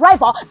herself my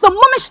rival the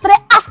moment she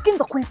started asking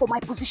the queen for my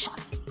position.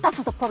 That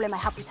is the problem I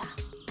have with her.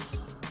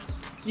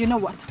 You know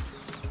what?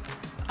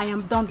 I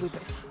am done with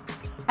this.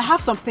 I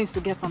have some things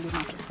to get from the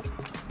market.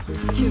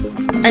 Excuse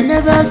me. I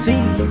never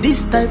see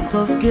this type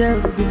of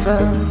girl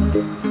before.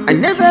 I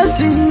never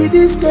see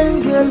this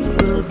kind of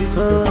girl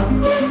before.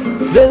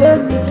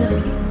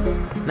 Veronica,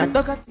 not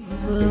talkative.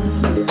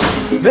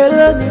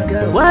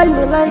 Veronica, why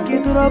you like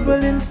it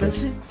trouble in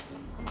person?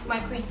 My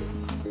queen,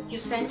 you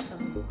sent for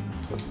me.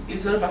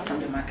 Is Vero back from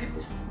the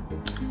market?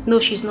 No,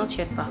 she's not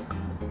yet back.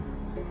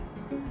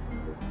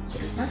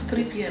 It's past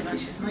 3 p.m. and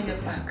she's not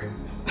yet back.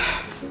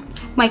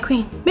 My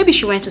queen, maybe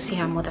she went to see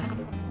her mother.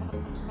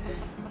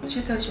 She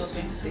thought she was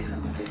going to see her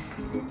mother.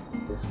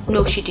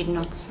 No, she did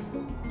not. It's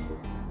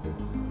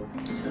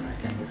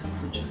alright, let me some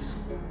fruit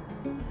juice.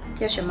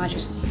 Yes, Your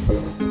Majesty.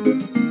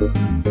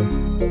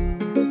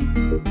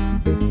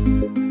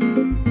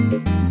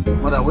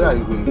 Mother, where are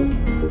you going?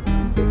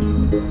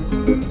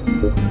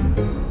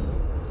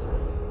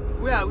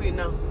 Where are we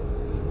now?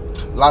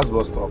 Last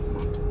bus stop.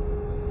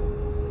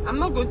 I'm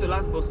not going to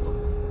last bus stop.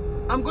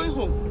 I'm going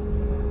home.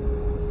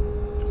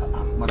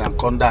 Madam,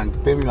 come down.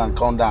 Pay me and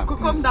come down.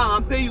 Come down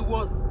and pay you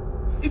what?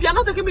 If you're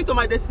not taking me to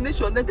my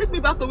destination, then take me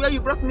back to where you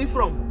brought me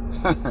from.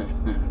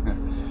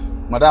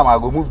 Madam, I'll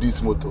go move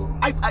this motor.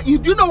 Do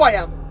you know who I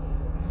am?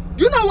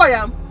 Do you know who I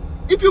am?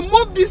 If you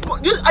move this,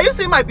 are you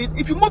saying my bid?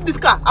 If you move this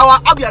car,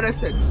 I'll be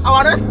arrested.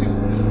 I'll arrest you.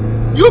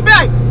 You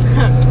beg.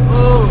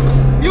 Oh,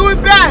 you will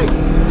beg.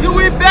 You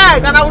will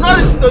beg, and I will not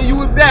listen to you. You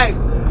will beg.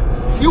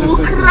 You will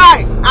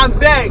cry and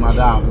beg.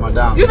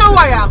 Madam. You know who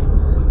I am?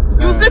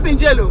 You will sleep in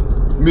jail. Oh.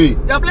 Me.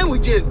 You are playing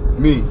with jail.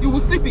 Me. You will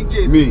sleep in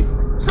jail. Me.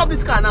 Stop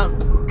this car now.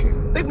 Okay.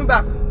 Take me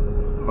back.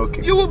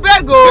 Okay. You will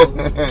beg, oh.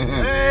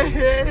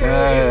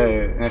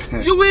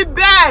 You will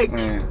beg.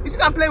 You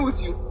think I'm playing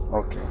with you?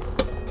 Okay.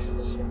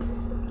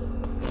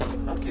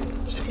 Okay.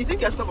 You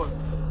think you're stubborn?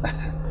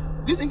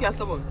 Do you think you're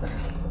stubborn?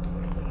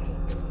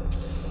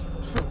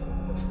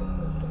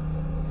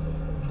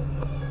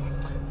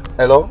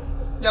 Hello?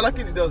 You're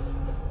lucky it does.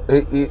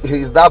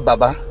 Is that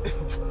Baba?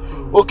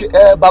 Okay,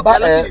 Baba.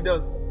 You're lucky it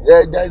does.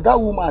 There is that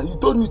woman. You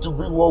told me to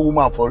bring one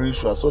woman for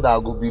ritual so that I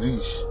go be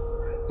rich.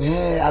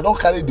 Yeah, I don't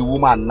carry the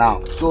woman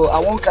now. So I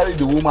won't carry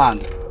the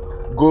woman.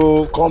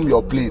 Go come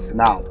your place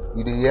now.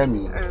 You dey hear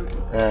me?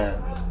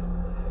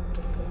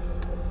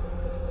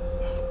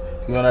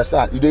 You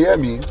understand? You dey hear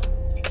me?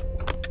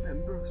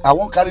 I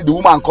won't carry the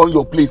woman come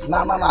your place. No.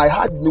 I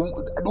had the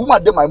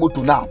woman dey my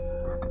motor now.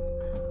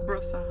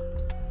 Bros.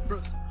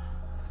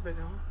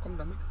 Come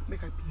down.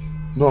 Make a peace.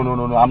 No.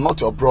 I'm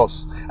not your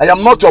bros. I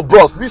am not your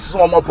bros. This is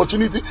an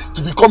opportunity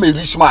to become a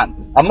rich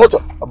man. I'm not.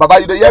 Baba,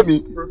 you dey hear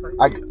me? Bros,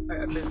 I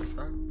beg,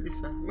 sir. Please,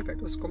 sir. Make I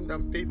just come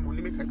down, pay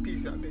money, make a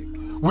peace, I beg.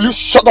 Will you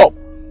shut up?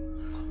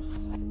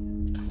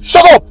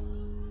 Shut up!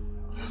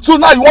 So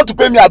now you want to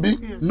pay me, Abi?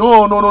 Yes.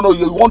 No.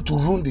 You want to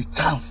ruin the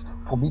chance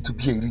for me to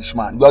be a rich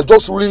man. You are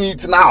just ruining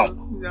it now.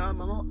 Yeah, I'm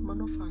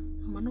not fine.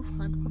 I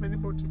don't have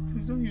anybody.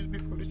 Please don't use me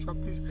for the trap,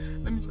 please.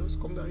 Let me just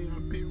come down here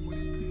and pay you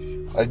money,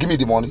 please. Give me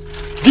the money.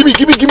 Give me.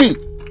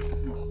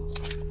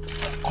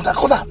 Come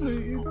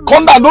down.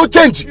 Come down, no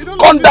change.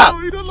 Come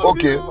down.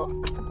 Okay.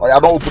 Oh, you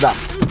don't open that.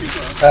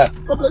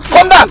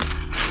 Come down.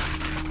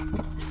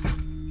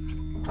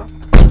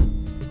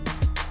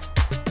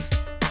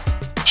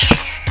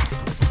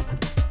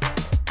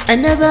 I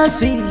never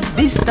see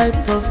this type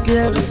of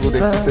girl before.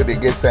 Say they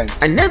get sense.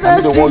 I never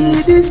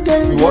see this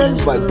kind of girl. You want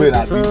use my brain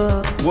at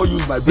this? You want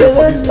use my brain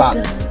for this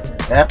time?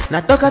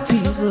 Not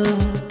talkative.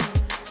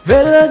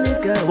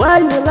 Veronica, why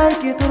you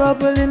like it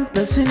trouble in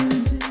person?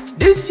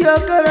 This your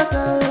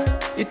character,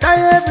 it tie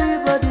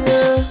everybody.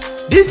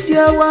 This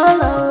your wall,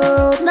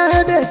 not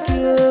headache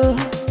you.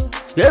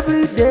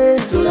 Every day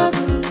to love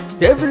you,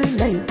 every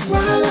night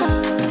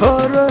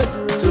for road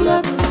to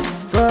love you,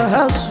 for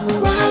house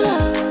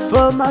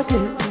for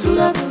market to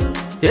love you,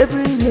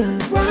 everywhere.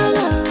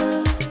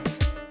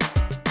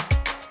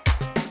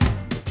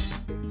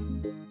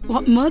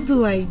 What more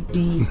do I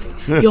need?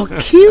 You're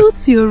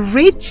cute, you're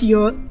rich,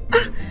 you're and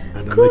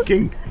I'm the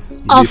king.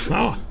 Of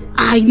power.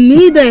 I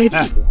need it.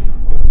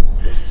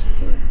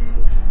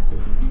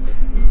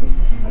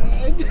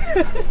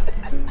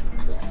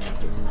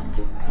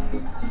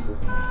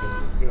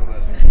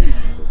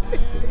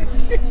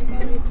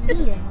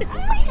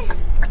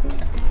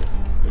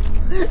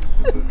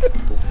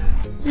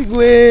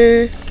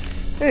 Igwe.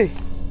 Hey,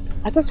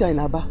 I thought you were in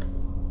Aba.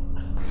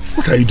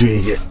 What are you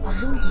doing here,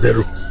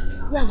 Vero?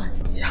 Where am I?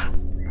 Yeah.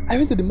 I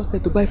went to the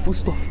market to buy food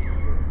stuff.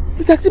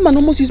 The taxi man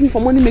almost used me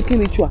for money making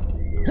ritual.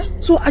 Huh?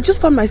 So I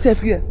just found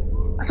myself here.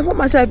 I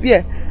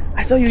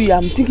saw you here.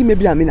 I'm thinking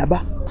maybe I'm in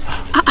Aba.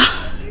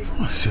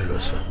 Oh,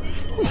 serious.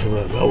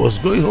 I was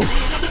going home.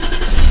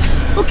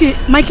 Okay,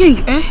 my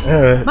king,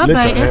 bye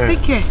later, bye,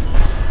 take care.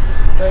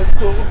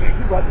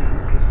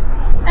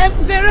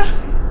 Vero.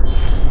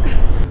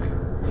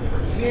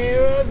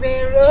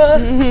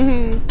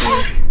 Vero.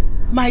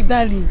 My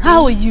darling,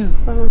 how are you?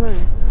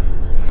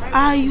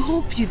 I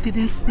hope you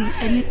didn't see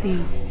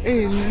anything.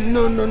 Hey,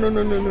 no.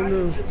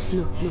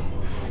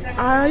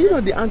 You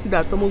know the auntie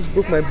that almost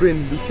broke my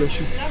brain with your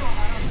shoe.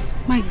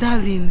 My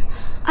darling,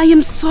 I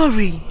am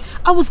sorry.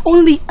 I was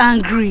only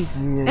angry.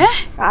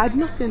 Yes. I did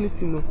not say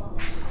anything, no.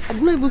 I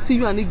did not even see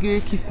you and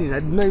Igwe kissing.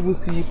 I did not even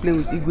see you playing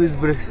with Igwe's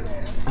breast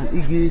and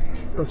Igwe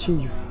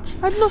touching you.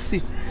 I did not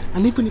see.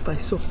 And even if I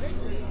saw,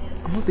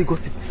 I'm not a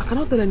gossip. I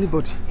cannot tell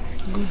anybody.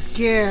 Good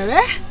girl,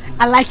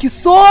 I like you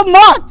so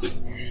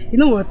much. You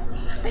know what?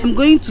 I am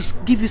going to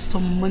give you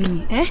some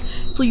money,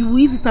 so you will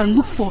use it and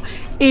look for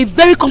a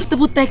very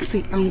comfortable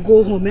taxi and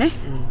go home, Oh,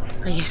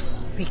 yeah,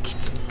 take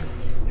it.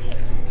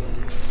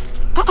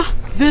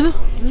 Vero,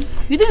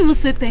 you didn't even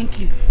say thank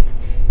you.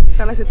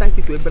 Can I say thank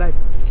you to a bribe?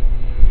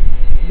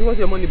 Do you want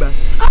your money back?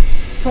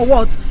 For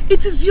what?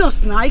 It is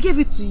yours now. I gave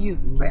it to you.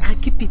 I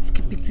keep it.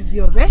 It's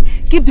yours,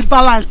 Keep the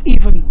balance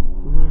even.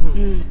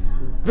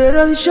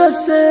 Vero sure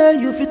say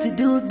you fit to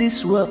do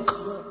this work.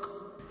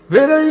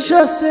 Vero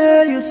sure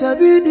say you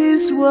sabi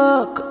this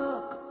work.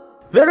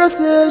 Vero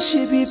say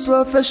she be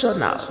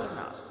professional.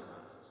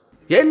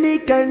 Any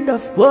kind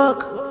of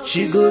work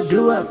she go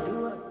do am.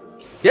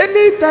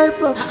 Any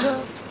type of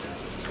job.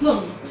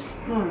 No.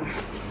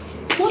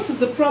 What is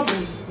the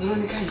problem?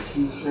 Monica is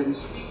missing.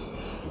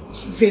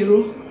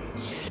 Vero?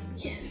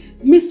 Yes.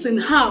 Missing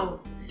how?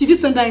 Did you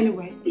send her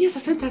anywhere? Yes, I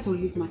sent her to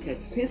Relief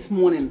Market since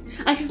morning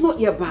and she's not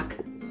here back.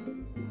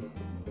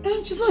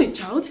 And she's not a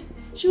child.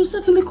 She will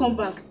certainly come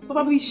back.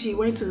 Probably she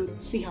went to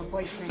see her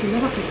boyfriend. You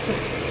never can tell.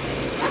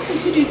 How can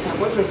she be with her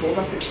boyfriend for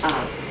over 6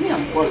 hours? Me,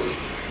 I'm worried.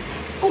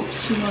 Oh,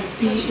 she must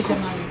be in a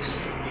marriage.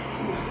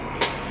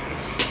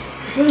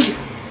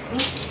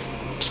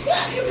 Where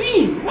have you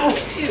been? Where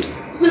have you?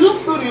 It's a long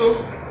story,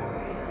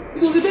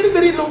 It was a very,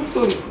 very long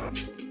story.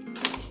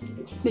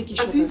 Make it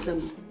short and tell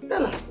me.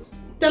 Tell her.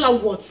 Tell her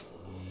what?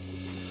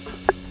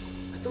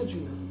 I told you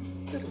now.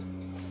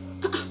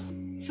 Tell her.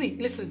 See,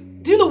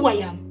 listen. Do you know who I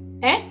am?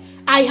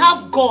 I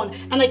have gun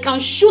and I can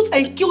shoot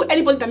and kill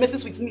anybody that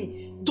messes with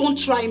me. Don't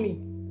try me.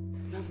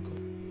 You have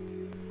gun?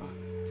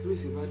 Today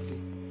is a bad day.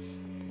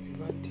 It's a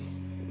bad day.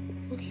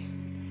 Okay.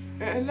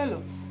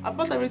 Lelo, I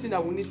bought everything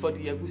that we need for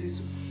the egusi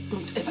soup.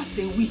 Don't ever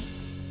say we.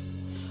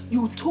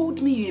 You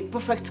told me you're a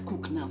perfect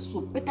cook now,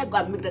 so better go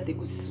and make that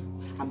egusi soup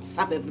and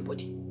serve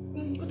everybody.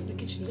 Go to the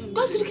kitchen.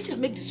 Go to the kitchen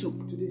and make the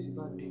soup. Today is a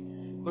bad day.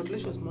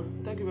 Congratulations, ma.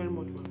 Thank you very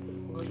much, ma.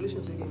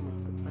 Congratulations again, ma.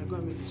 I go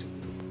and make the soup.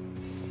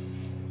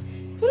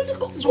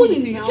 Go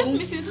in. You kept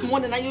me since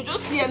morning and you're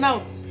just here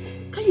now.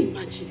 Can you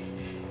imagine?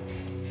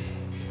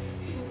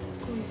 Let's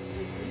go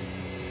inside.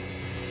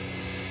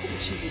 What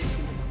would she be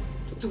doing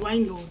about? Do I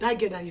know? That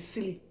girl that is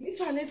silly.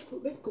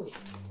 Let's go.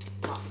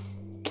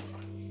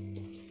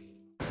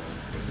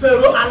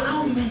 Vero,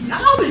 allow me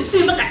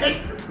see, make I tell you.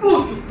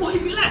 Put,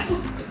 if you like,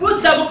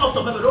 put 7 cups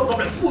of pepper, no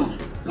problem.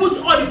 Put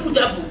all the put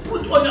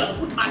onions,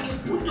 put maggi,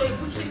 put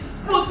egusi,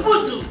 put,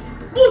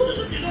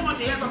 you don't want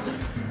to hear something.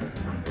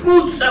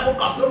 Put 7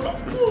 cups, no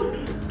problem. Put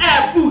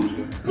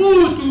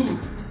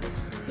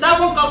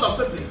 7 cups of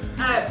pepper.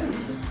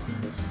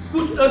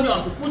 Put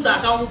onions, put that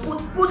down,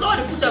 put all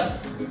the put them.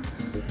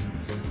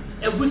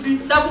 Egusi,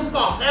 7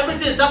 cups,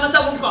 everything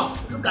 7 cups.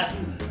 Look at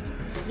you.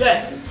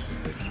 Yes.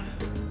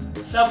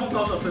 7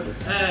 cups of pepper.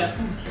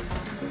 Put.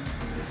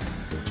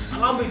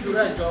 want me to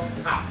rent job?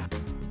 How?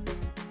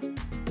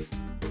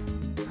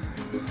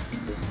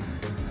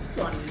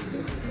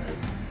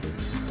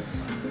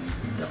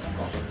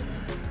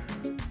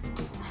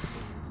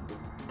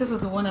 This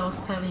is the one I was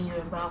telling you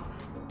about.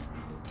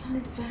 And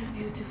it's very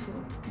beautiful.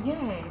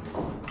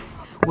 Yes.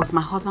 Once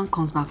my husband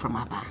comes back from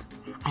Aba,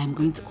 I am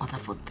going to order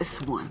for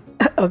this one.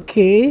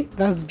 Okay,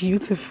 that's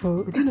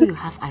beautiful. Do you know you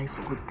have eyes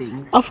for good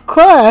things? Of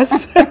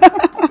course.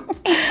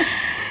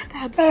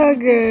 Oh,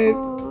 good.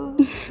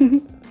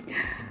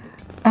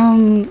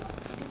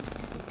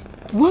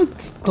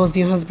 What does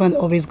your husband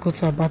always go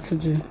to Aba to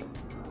do?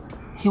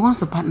 He wants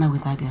to partner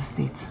with Abia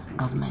State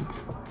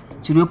government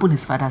to reopen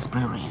his father's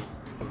brewery.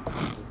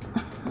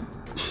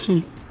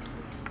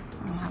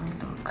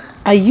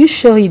 Are you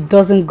sure he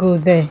doesn't go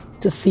there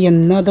to see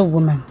another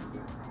woman?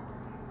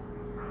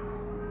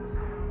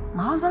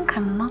 My husband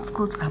cannot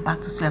go to Aba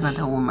to see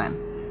another woman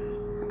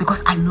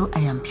because I know I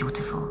am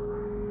beautiful.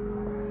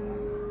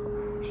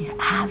 He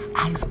has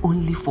eyes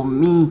only for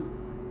me.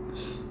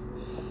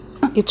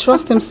 You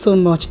trust him so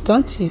much,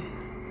 don't you?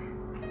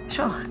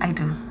 Sure, I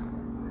do.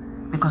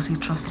 Because he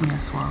trusts me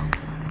as well.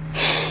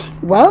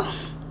 Well,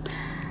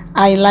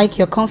 I like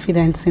your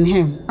confidence in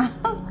him.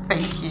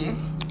 Thank you.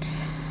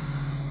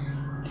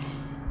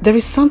 There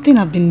is something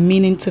I've been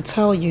meaning to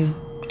tell you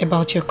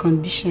about your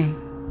condition.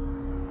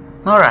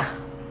 Nora,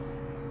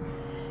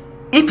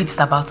 if it's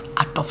about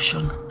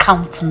adoption,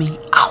 count me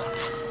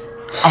out.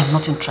 I'm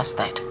not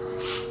interested.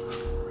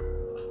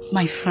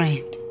 My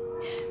friend,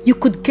 you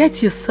could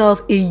get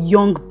yourself a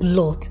young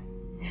blood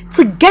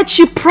to get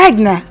you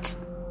pregnant.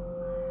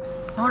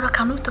 Nora,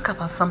 can we talk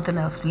about something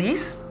else,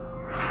 please?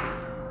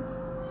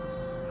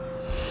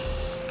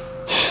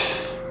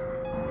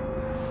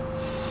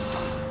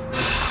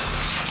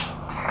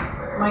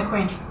 My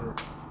queen,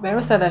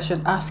 Vero said I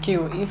should ask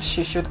you if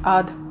she should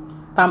add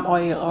palm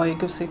oil or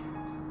egusi.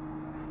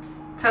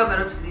 Tell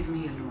Vero to leave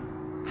me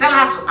alone. Tell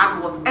her to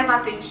add whatever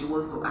thing she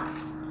wants to add.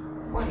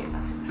 Why are you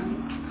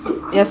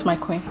laughing? Yes, my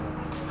queen.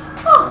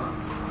 Oh.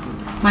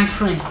 My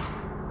friend,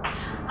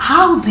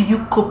 how do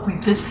you cope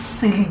with this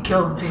silly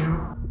girl,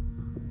 Vero?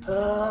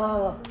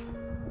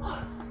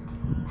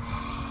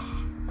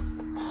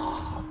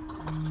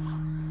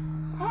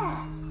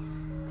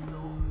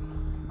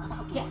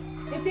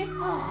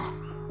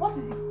 What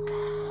is it?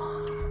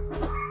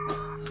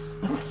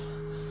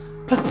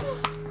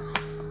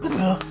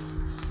 Pepper,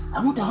 I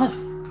want to have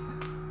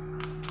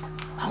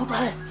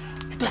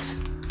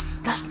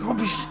that's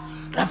rubbish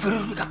that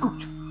Veronica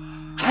cooked.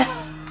 I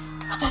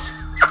thought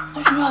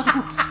you know how to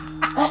cook.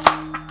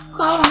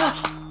 Look how much.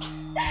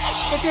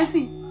 I can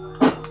see.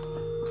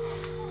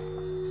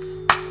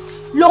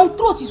 Long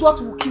throat is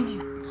what will kill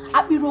you.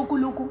 Happy rogo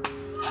logo.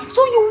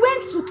 So you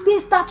went to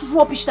taste that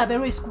rubbish that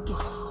Vero is cooking.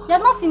 You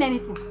have not seen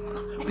anything.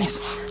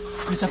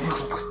 Please help me with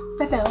water.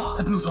 Pepper.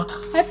 Help me with water.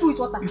 Help you with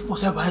water. If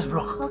possible, ice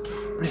block. Okay.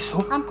 Please,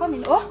 oh. I'm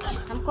coming. Oh,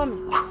 I'm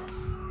coming.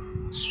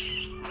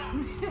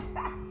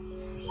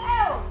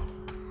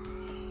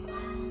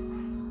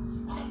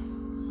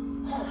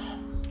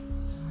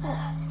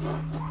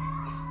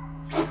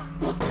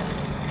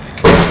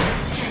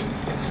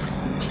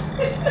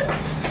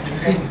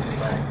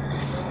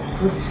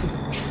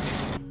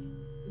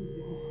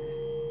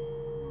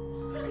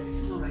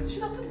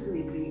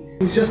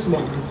 It's just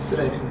small, it's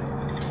ready.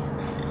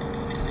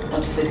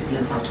 Don't say the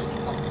plans out.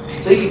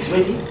 So if it's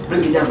ready,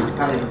 bring it down and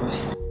start everybody.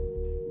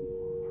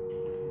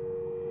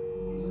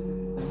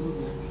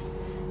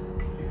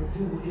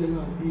 Since this year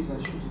now thieves are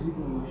shooting with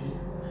my head,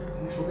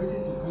 I'm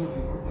forgetting some kind of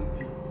important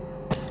things.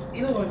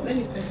 You know what? Let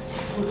me test the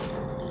food.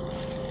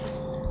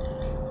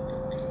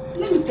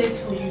 Let me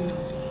test for you.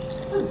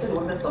 Don't say the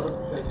one that's all of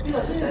the test. You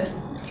have to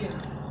test. Okay.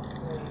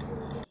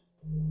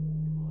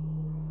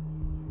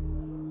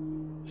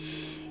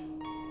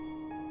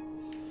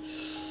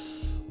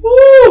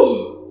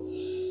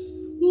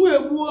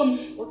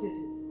 What is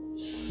it?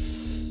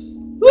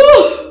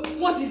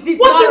 What is it?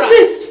 What Nara? is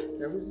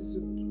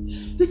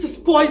this? This is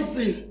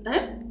poison. Eh?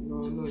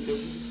 No, it's a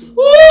soup.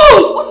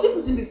 What did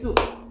you put in the soup?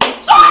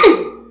 Try!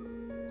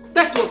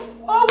 That's what?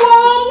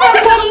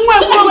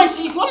 What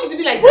she want me to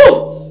be like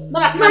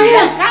that?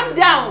 Nora, calm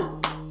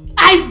down.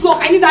 Ice block.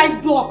 I need ice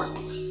block.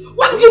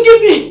 What did you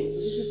give me?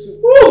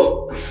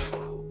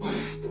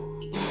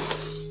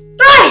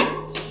 Hey!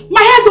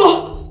 My head though.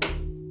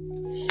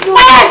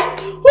 My head.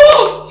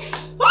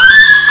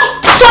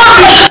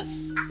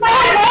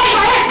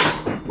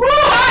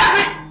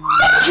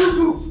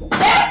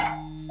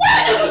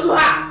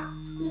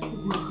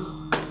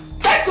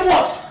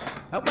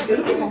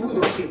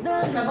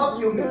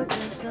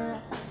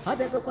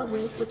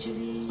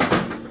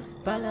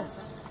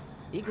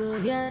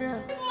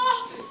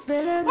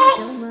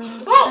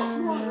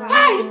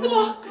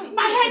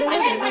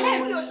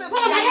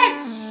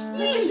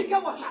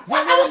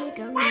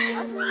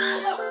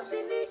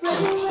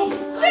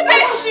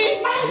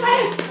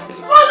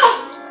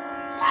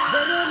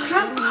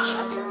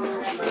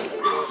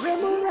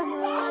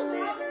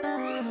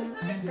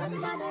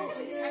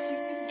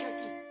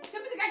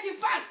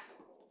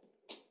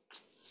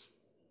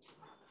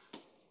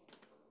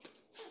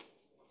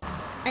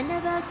 I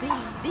never see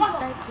this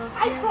type of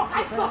girl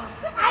before.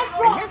 I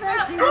never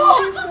see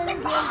this kind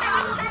of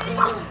girl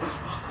before.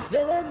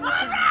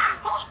 Veronica,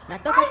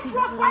 not talkative.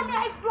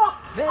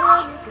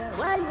 Veronica,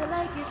 why you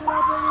like it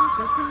trouble in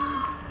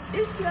persons?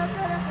 This your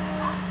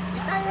character,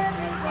 you tie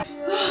everybody.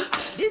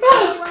 This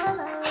your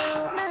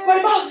wallow. My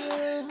mouth!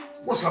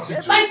 What's happening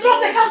to you? My throat,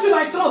 I can't feel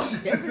my throat.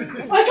 Sit.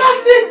 I can't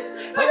sit.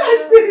 I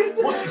can't sit.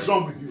 What is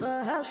wrong with you?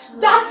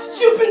 That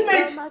stupid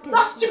maid,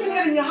 that stupid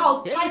head in your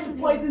house tried to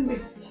poison me.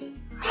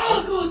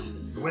 Oh God.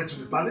 You went to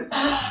the palace?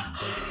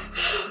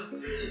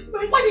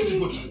 Why did you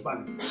go to the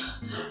palace?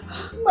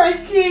 My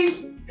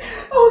king.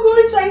 I was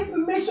only trying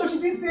to make sure she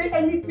didn't say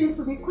anything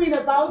to the queen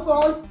about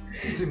us.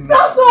 You didn't.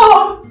 That's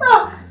all.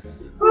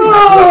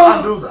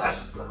 I know that.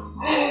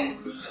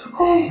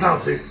 Now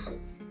this.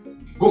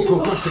 Go,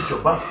 take your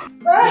bath.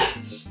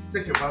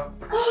 Take your bath.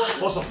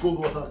 Pour some cold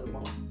water in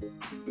your mouth.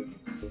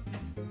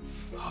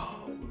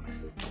 Oh,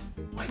 woman.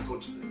 Why go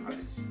to the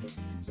palace?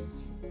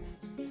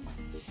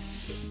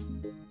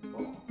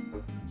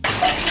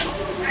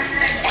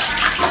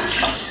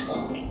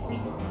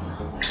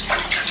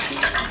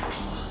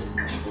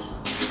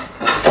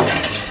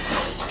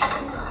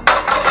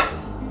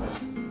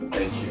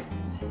 Thank you.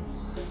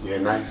 You're a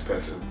nice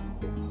person.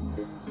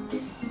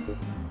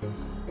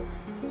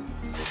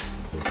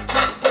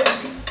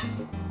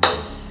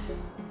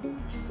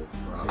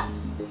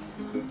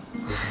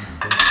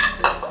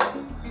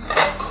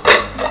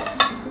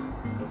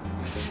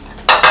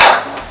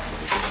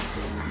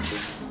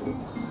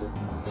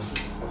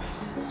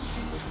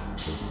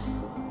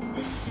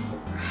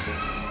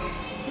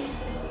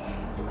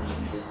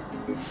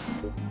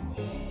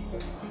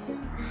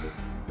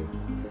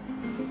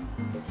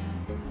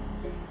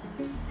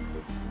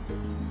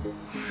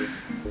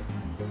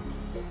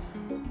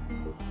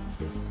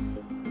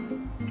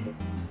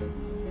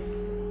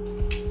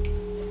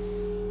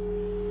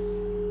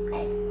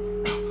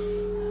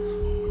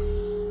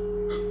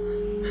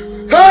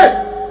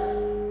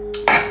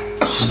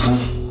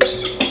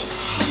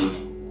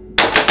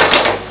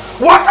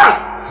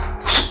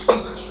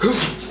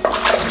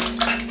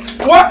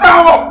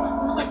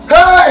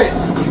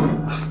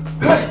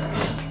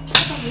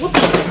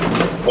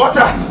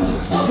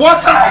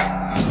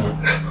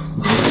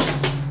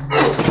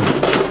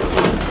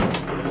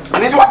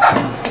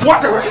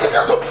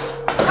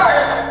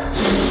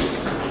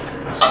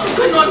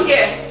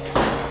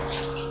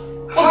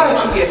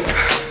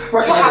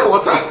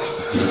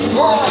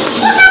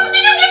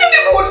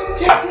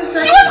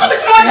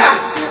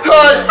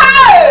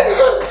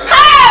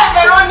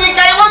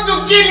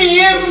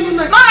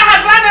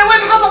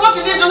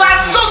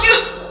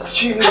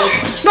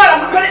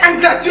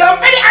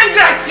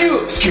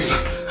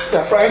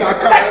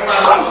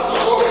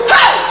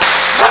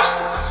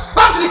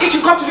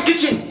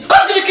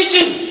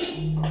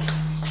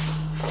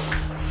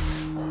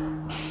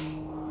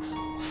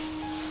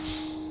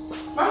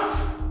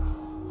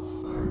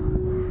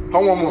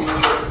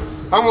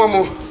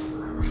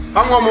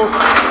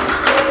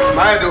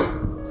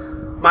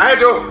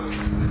 Maid,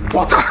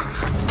 water.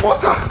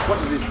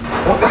 What is it?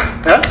 Water?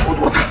 Eh?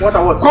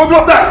 Water what? Cold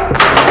water!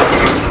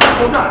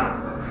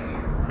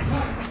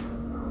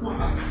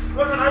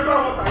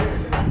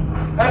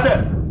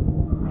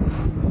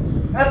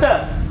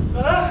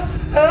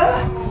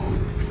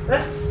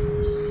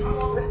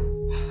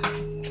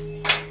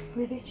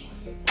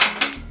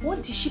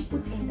 What did she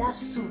put in that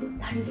soup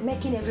that is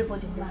making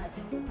everybody mad?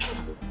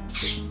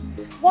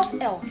 What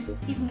else,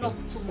 if not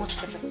too much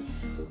pepper?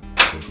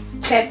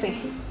 Pepper?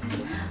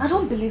 I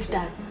don't believe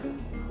that.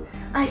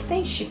 I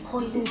think she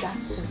poisoned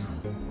that soup.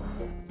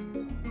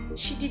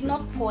 She did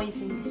not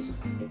poison the soup.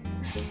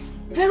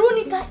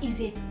 Veronica is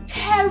a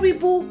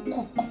terrible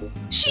cook.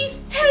 She's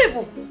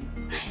terrible.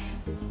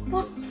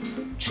 But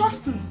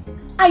trust me,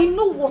 I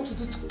know what to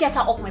do to get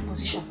her off my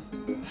position.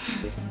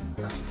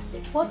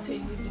 What will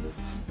you do?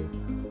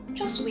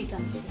 Just wait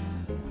and see.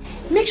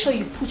 Make sure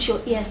you put your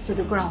ears to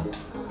the ground.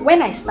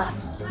 When I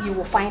start, you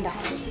will find out.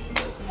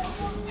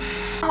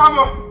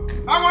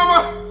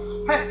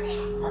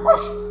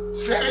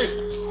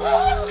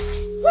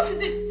 What is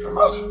it?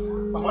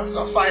 My mouth is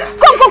on fire.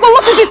 Go,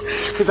 what is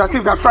it? It's as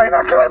if they're frying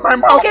a cry in my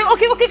mouth. Okay, go.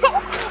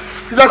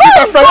 It's as if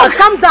they're frying a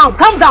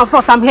Calm down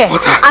first, I'm here.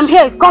 Water. I'm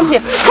here, come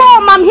here.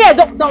 Come, I'm here.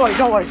 Don't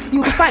worry.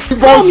 You'll be fine.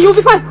 Come, you'll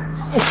be fine.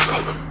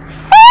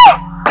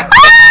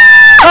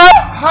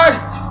 Hi!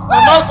 My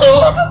mouth.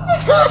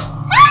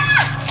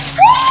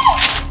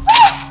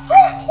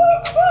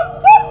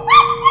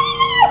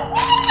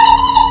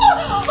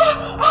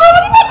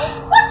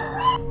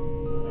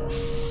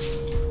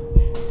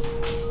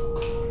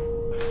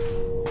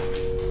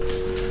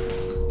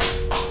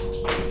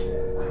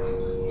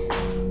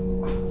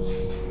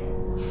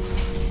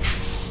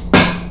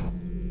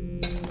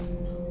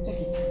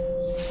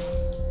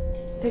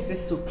 Taste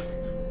this soup.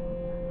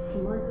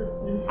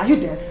 Are you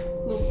deaf?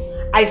 No.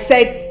 I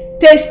said,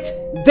 taste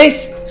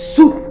this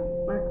soup.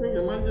 My queen,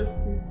 Your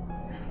Majesty,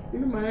 you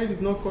know my head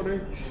is not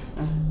correct.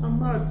 I'm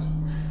mad.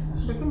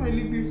 By the time I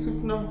leave this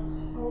soup now,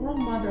 I'll run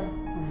madder.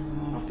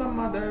 After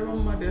mad, I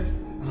run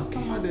maddest. After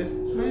maddest,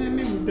 my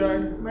enemy will die.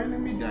 My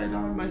enemy died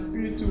and my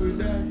spirit too will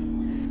die.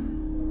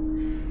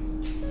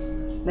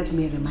 Let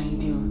me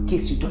remind you, in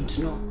case you don't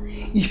know.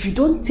 If you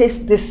don't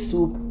taste this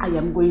soup, I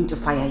am going to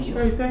fire you.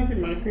 Hey, thank you,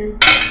 my queen.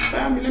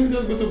 Fire me, let me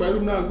just go to my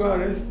room now and go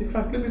arrest. In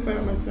fact, let me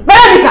fire myself.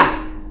 Veronica!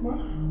 What?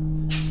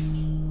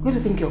 Where do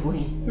you think you're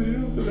going? To the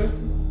room to that.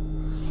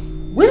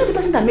 We know the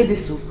person that made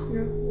this soup.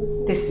 Yeah.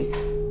 Taste it.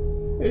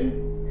 Hey.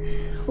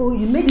 Oh,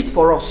 you made it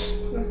for us.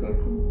 That's my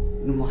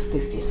queen. You must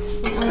taste it.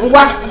 I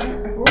forgot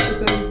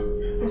to tell you.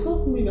 It was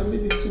not me that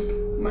made the soup.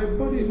 My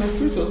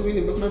spirit was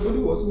willing, but my body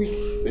was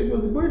weak. So it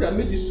was the body that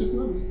made the soup,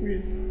 not the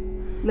spirit.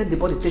 Let the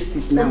body taste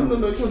it now.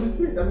 No. It was the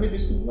spirit that made the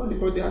soup, not the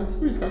body. And the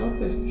spirit cannot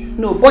taste.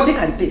 No, body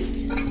can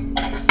taste.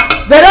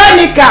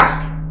 Veronica!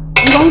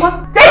 You don't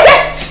want? Take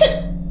it!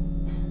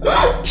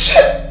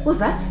 What's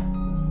that?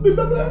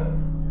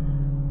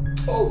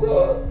 Oh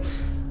God.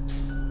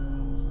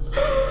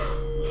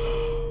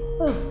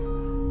 Oh,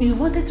 you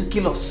wanted to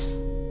kill us.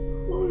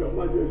 Oh, Your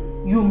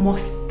Majesty. You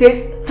must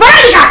taste.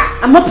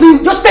 Veronica! I'm not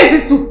playing. Just taste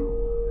this soup.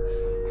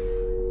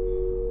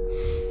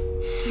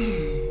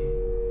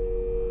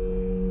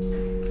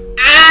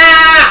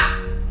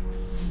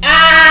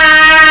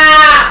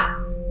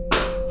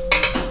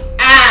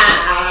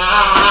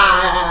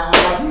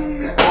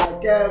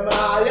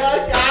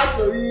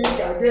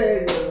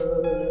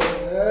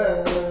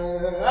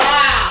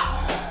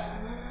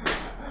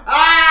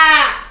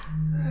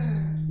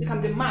 You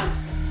can be mad.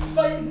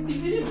 So if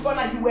you didn't before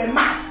now, you were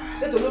mad.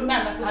 Let alone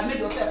now that you have made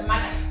yourself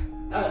mad.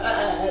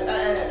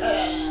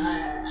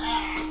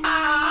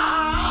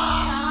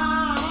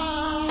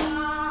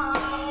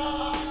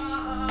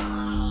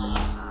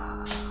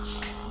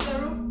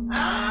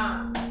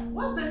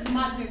 What's this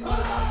madness all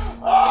about?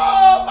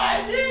 Oh, my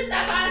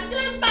sister, my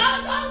skin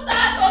bound on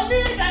that to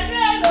leak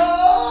again.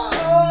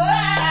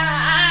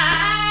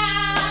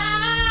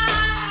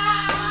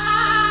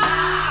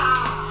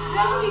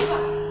 Veronica!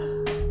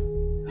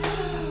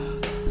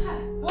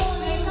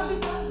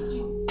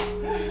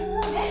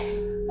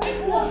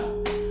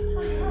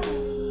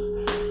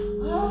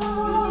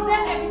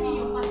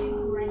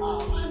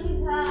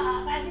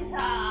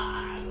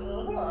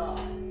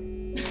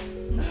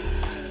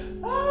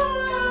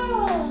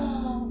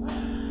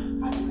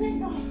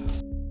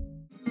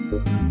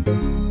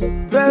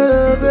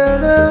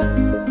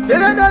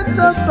 Vero don't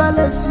talk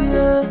palace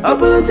here.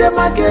 Obuluse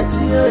market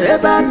here.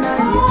 Ebana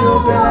ito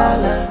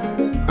belala.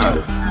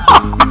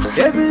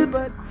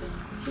 Everybody.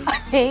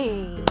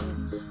 Hey,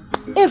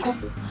 Ego,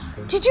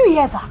 did you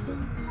hear that?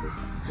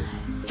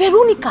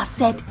 Veronica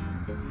said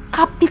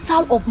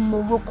capital of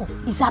Morocco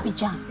is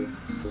Abidjan.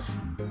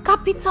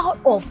 Capital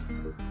of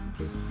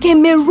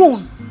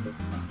Cameroon.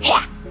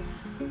 Here.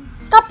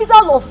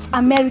 Capital of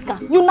America,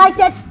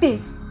 United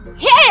States.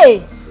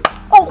 Hey!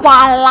 Oh,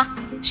 voila.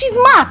 She's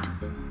mad.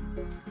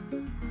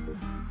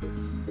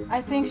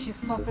 I think she's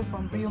suffering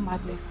from real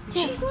madness. Yes.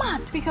 She's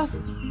mad. Because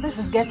this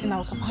is getting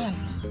out of hand.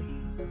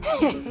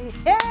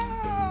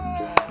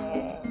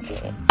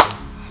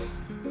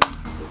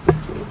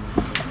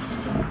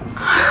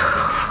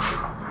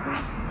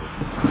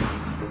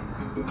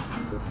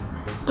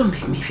 Don't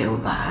make me feel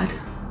bad.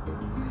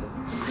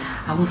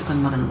 I won't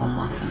spend more than 1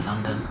 month in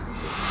London.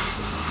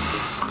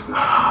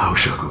 I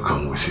wish I could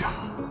come with you.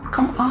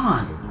 Come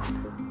on.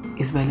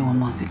 It's barely 1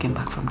 month you came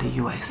back from the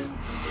US.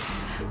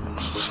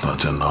 It's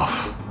not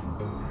enough.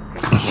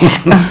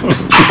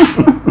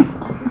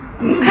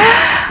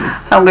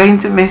 I'm going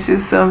to miss you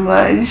so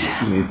much.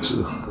 Me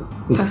too.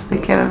 Just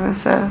take care of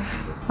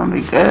yourself and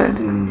be good.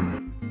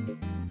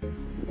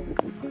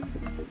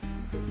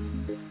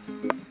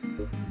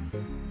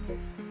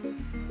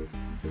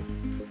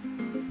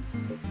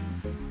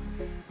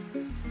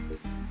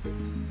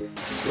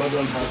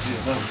 London has you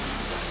now.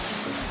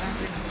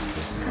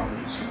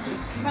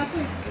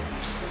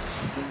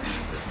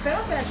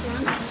 Vero said she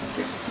wanted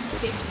to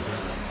speak to me.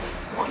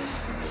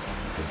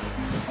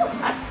 What's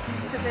that?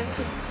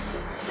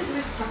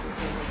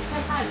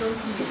 I don't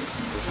know.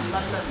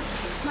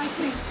 My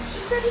queen,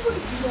 she said even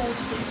if you don't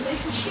speak, they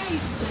should share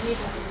it to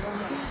neighbors in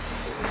London.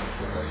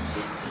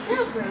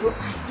 Tell Vero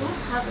I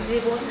don't have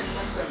neighbors in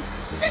London.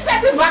 Take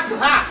that thing back to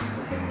her!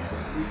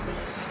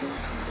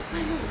 I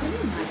know, can you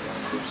imagine?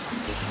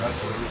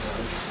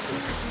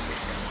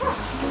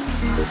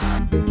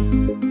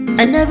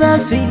 I never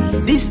see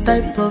this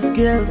type of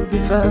girl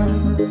before.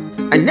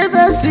 I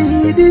never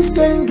see this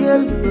kind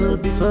girl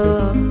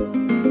before.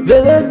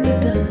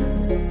 Veronica,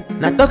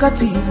 not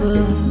talkative.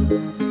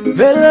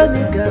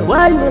 Veronica,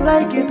 why you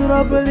like it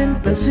trouble in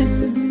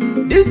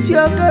person? This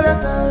your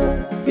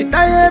character, it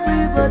tie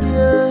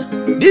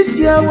everybody. This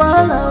your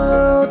wall,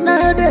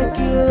 not headache.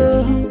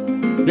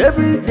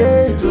 Every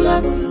day to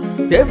love,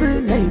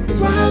 every night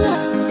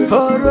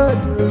for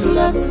road to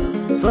love,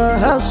 for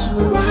house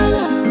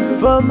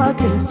for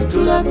market to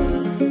love,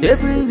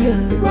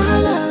 everywhere.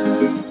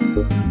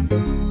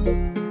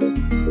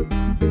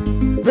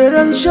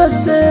 Vero, you sure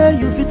say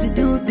you fit to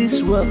do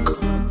this work.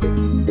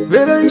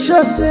 Vero, you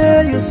sure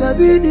say you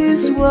sabi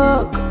this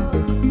work.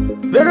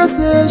 Vero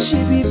says she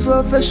be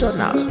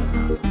professional.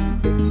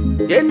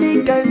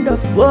 Any kind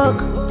of work,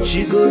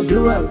 she go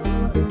do am.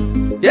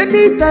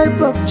 Any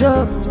type of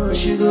job,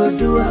 she go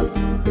do am.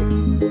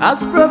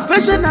 As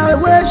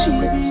professional where she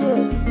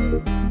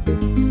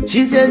be,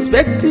 she's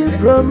expecting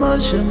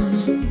promotion.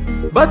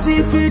 But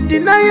if you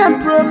deny her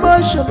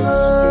promotion,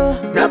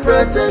 na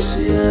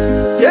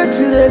protection. Get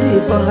ready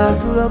for her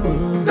trouble.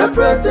 Na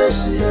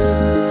protection.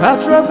 Her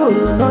trouble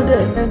no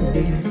dey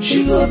end.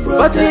 She go protest.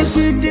 But if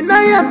you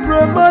deny her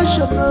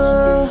promotion,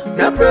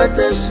 na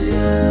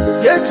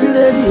protection. Get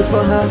ready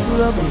for her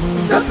trouble.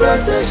 Na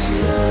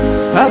protection.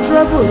 Her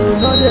trouble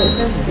no dey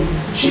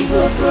end. She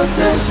go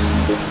protest.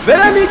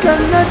 Veronica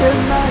no dey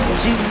mind.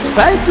 She's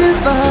fighting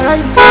for her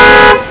right.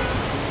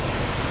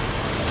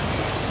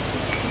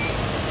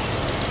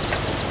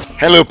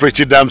 Hello,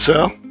 pretty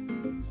damsel.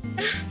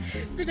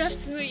 Good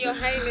afternoon, Your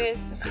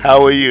Highness.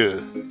 How are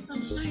you?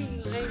 I'm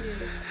fine, Your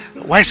Highness.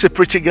 Why is a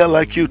pretty girl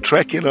like you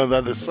trekking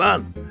under the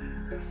sun?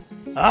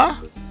 Huh?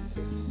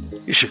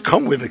 You should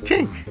come with the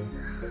king.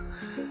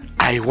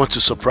 I want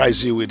to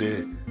surprise you with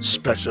a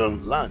special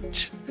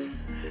lunch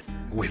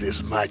with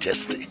His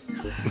Majesty.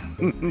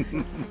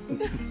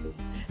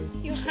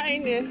 Your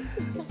Highness.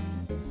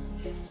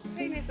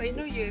 Highness, I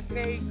know you're a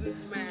very good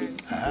man.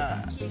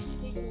 Please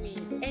take me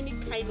any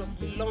kind of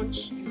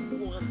lunch you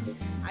want.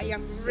 I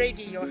am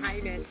ready, Your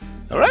Highness.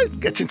 All right,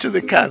 get into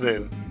the car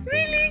then.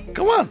 Really?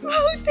 Come on.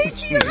 Oh,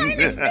 thank you, Your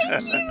Highness.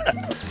 Thank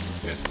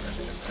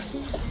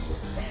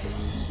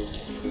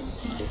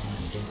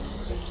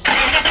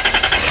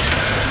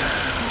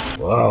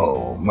you.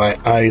 Wow, my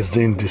eyes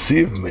didn't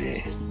deceive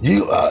me.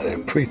 You are a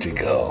pretty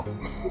girl.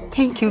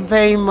 Thank you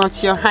very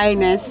much, Your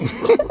Highness.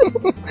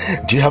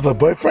 Do you have a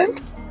boyfriend?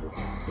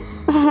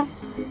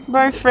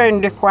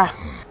 Boyfriend, Your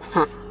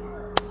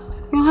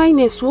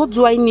Highness, what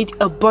do I need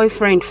a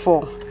boyfriend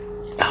for?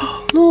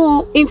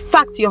 No, in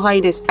fact, Your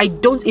Highness, I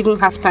don't even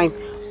have time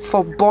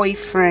for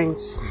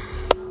boyfriends.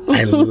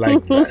 I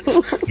like that.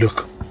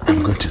 Look,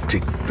 I'm going to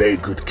take very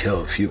good care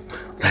of you,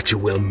 that you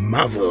will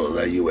marvel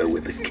that you were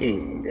with the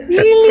king.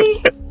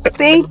 Really?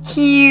 Thank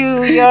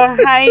you, Your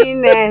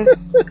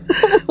Highness.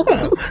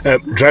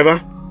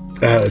 Driver,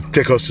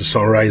 take us to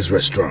Sunrise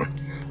Restaurant.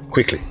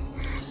 Quickly.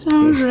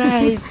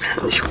 Sunrise.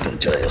 You should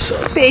enjoy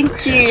yourself.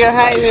 Thank you, Your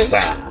Highness.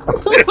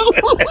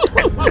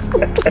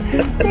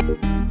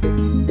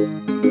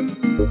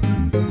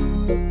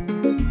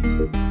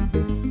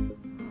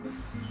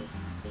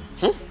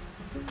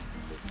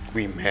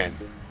 Women.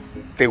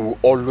 They will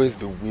always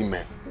be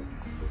women.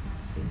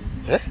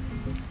 Eh?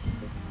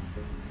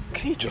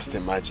 Can you just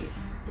imagine?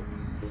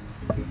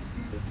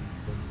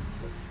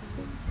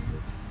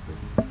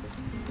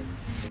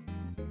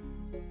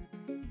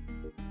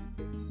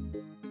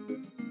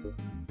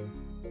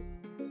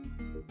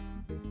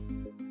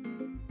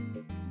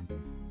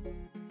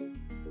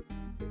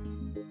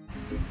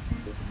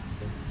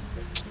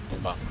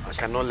 I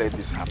cannot let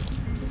this happen.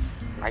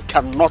 I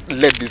cannot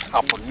let this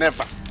happen.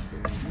 Never.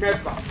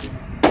 Never.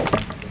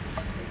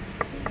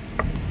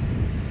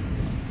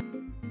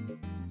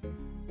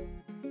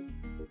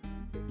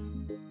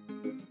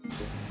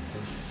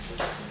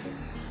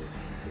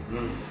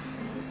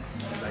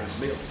 Nice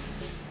meal.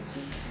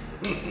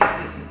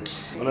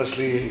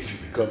 Honestly, if you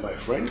become my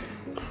friend,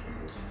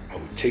 I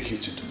will take you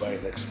to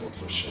Dubai next month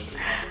for sure.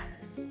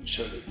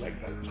 Surely like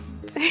that.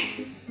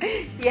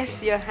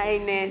 Yes, Your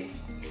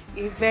Highness.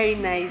 You're a very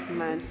nice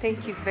man.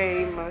 Thank you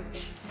very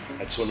much.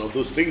 That's one of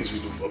those things we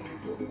do for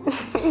people.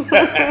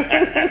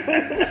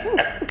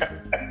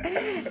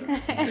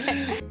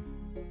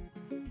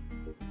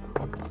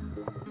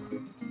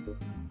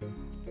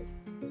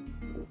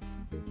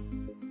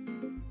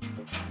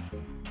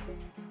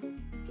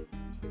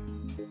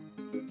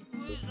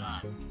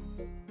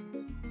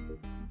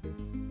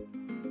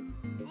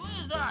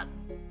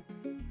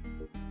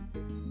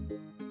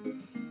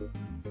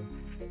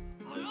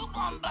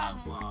 Come back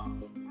for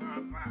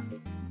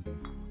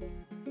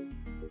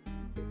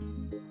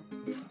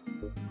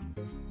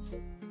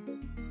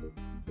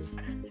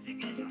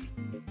identification.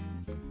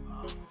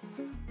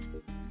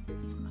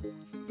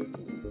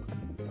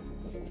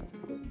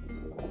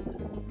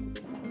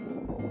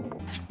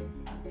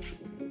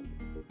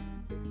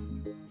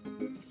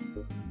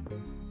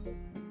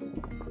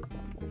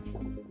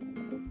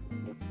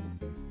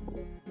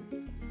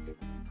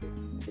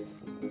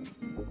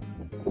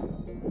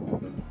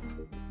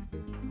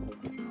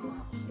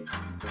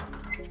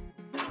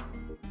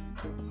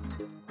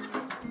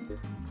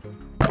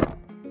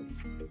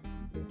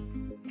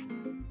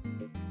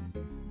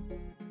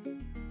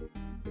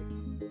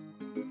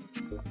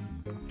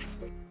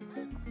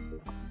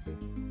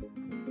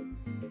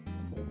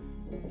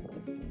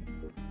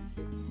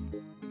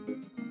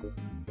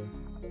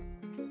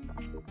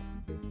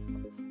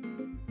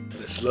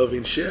 It's love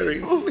in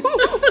sharing.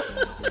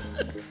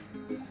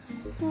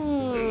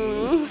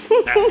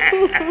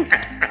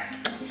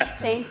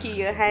 Thank you,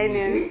 Your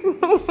Highness.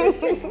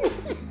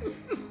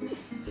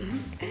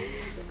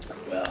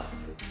 Well.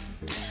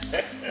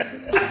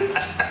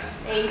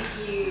 Thank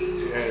you.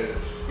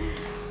 Yes.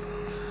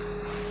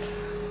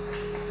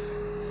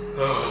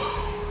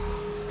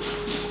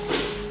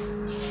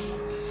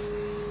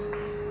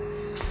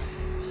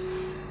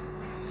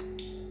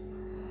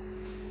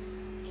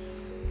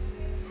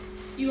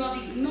 You have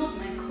ignored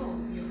my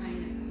calls, Your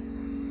Highness.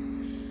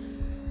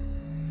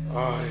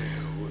 I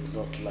would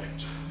not like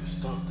to be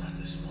disturbed at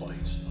this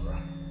point, Nora.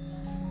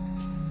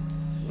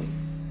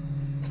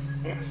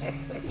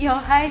 Your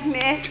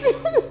Highness.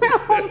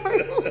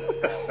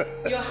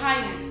 Your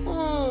Highness. I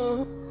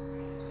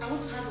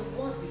want to have a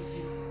word with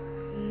you.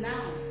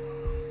 Now.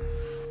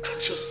 I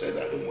just said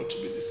I don't want to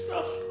be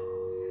disturbed.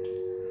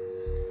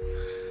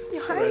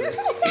 Your Highness.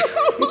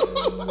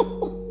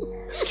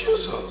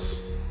 Excuse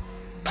us.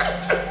 Your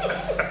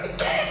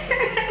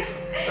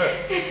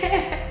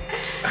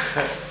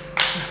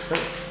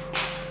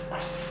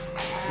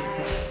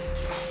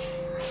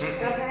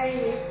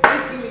Highness,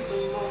 please give me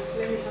some more.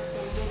 Let me have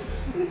some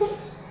more.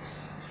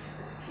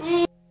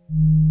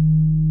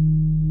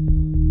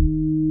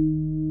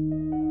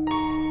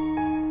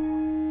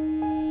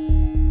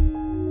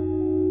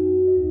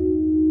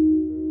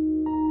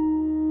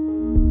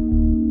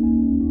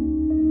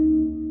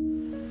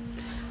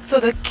 So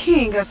the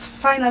king has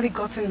finally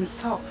gotten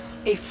himself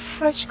a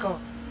fresh girl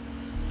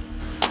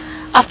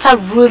after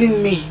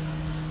ruling me.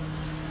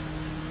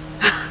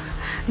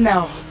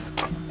 Now,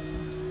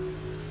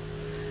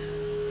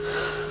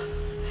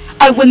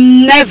 I will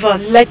never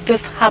let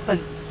this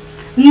happen.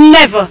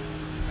 Never.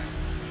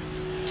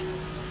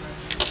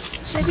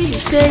 Baby, you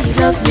say you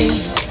love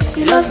me,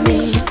 you love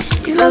me,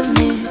 you love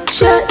me.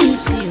 Show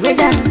it, red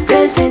and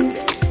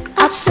present,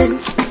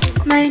 absent.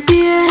 My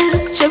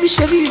dear, Shabby,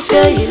 you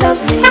say you love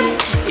me,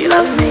 you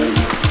love me,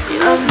 you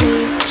love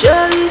me.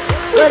 Show it,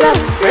 red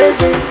and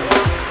present,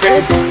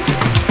 present,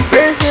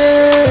 present,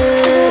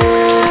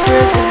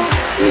 present.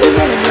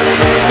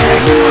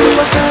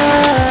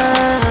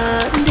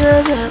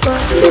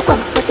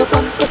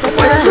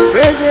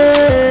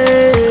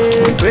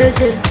 Present,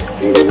 present.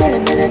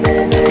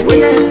 We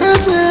are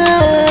not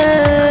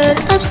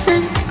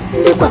absent.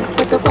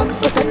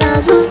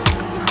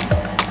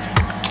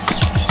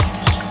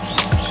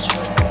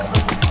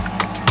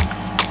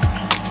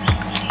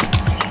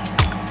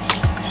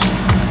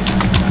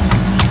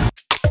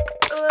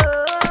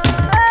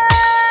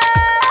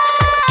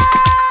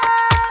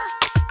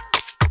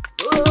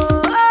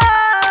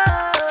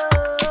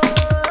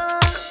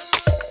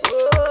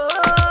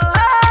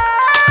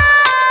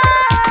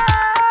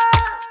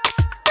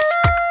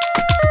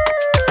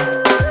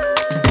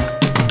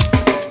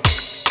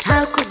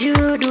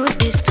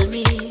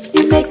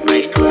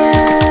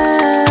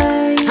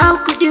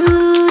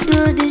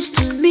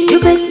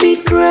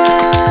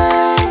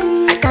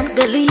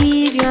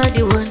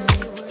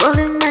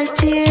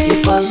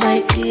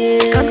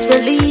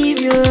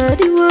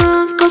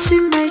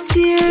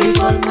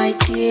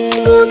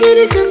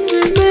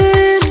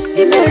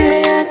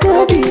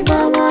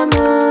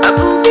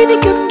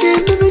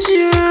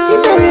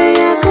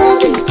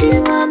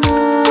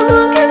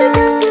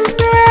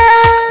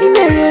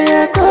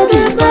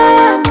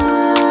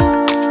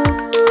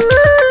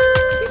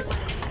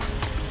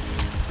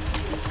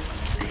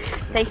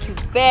 Thank you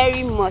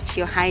very much,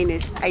 Your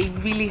Highness. I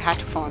really had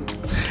fun.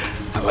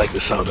 I like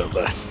the sound of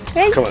that.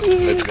 Thank Come on, you.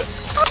 let's go.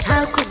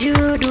 How could you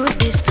do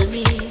this to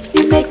me?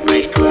 You make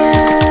me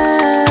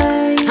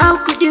cry. How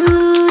could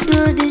you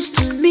do this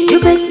to me? You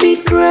make me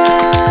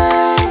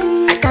cry.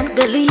 I can't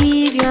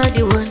believe you're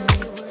the one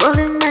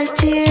falling my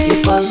tears.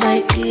 You fall my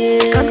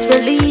tears. Can't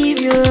believe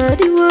you're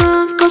the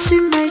one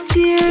causing my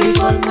tears. You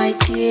fall my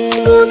tears.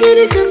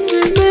 Boogie come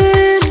to me.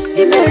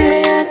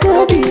 Imerea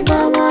kobi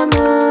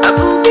mama.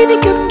 Boogie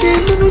come to me.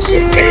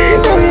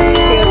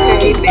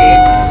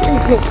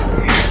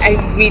 I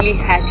really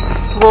had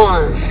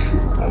fun.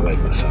 I like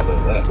the sound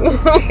of that.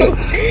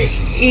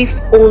 If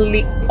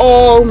only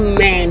all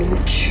men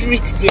would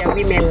treat their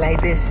women like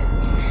this,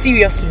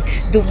 seriously,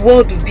 the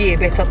world would be a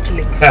better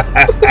place.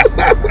 I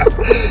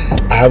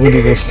haven't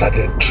even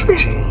started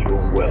treating you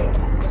well.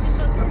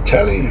 I'm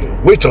telling you,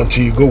 wait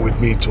until you go with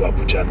me to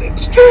Abuja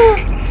next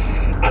week.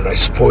 And I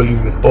spoil you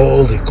with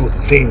all the good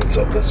things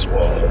of this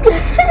world.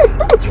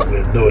 You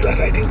will know that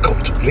I didn't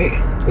come to play.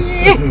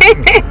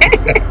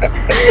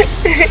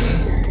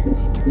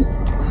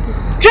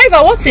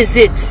 Driver, what is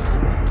it? It's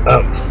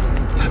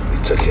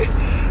okay.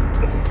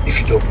 If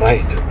you don't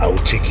mind, I will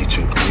take you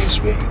to a place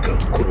where you can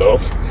cool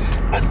off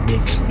and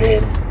meet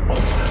men of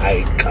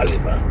high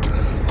caliber.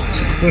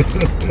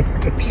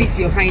 Please,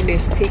 Your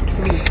Highness, take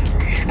me.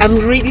 I'm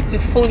ready to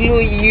follow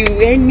you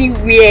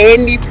anywhere,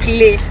 any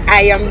place.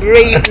 I am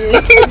ready.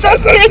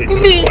 Just take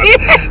me.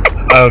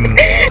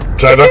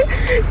 Driver,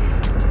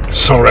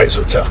 Sunrise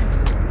Hotel.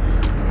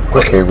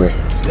 Okay, wait.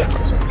 Yeah.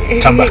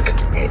 Turn back.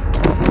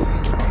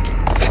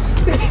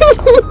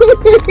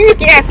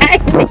 Your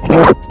Highness.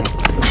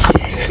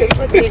 You're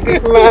such a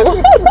good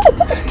man.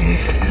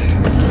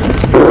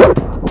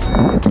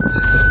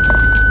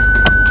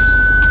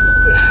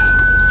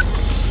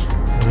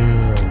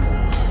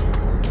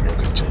 You're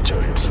going to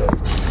enjoy yourself.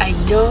 I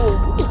know.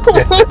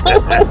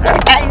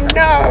 I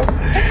know.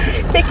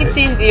 Take it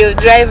easy,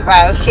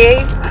 driver,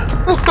 okay?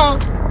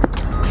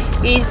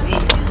 Easy.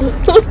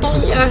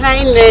 Your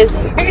Highness.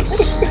 Yes.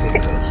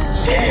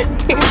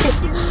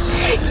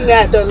 You know I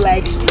don't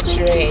like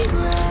stress.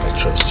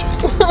 trust you.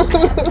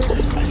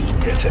 And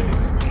you'll get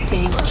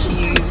anywhere.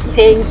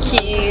 Thank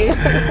you.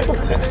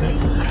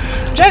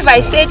 Driver,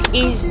 I said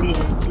easy.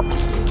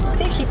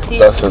 Take it easy.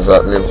 That's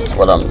exactly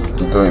what I'm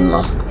doing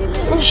now.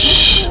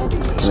 Shh.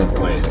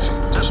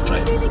 Just try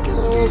it.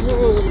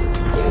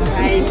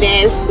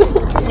 Kindness.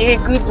 You're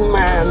a good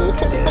man.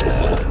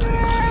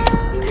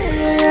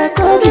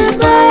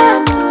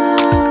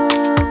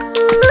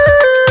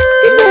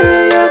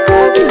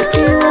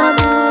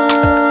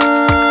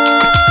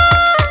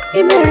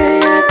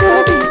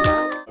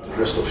 The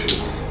rest of you,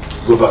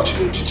 go back to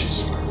your duties.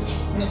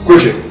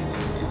 Quickly.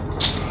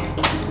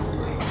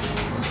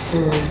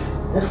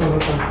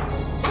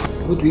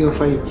 What do we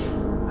offer you?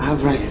 I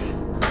have rice,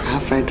 I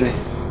have fried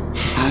rice,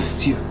 I have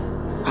stew,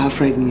 I have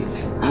fried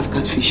meat, I have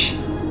catfish,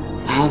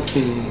 I have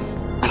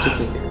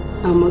assorted.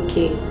 I'm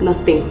okay.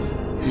 Nothing.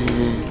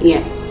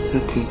 Yes.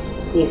 Nothing.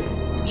 Yes.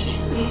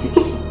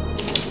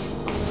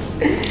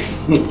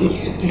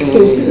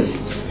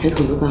 Hey,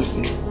 come back and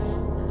see.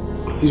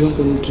 You don't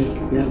want any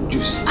drink, we have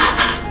juice, we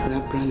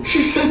have brandy.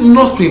 She said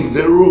nothing,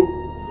 Vero.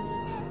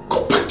 Go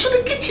back to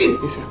the kitchen.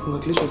 Yes, sir.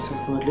 Congratulations, sir.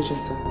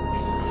 Congratulations, sir.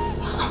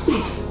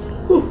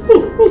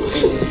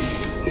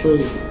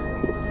 Sorry.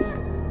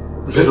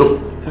 Vero.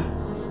 Sir,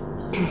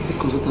 this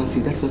consultancy,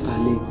 that's not her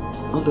name.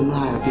 I don't know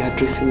how I'll be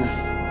addressing her.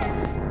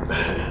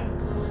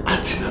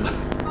 Auntie Nana.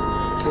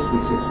 Thank you,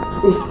 sir.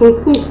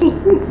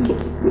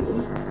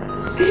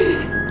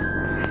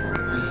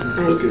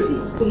 Okay.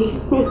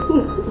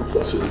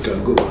 So you can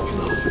go back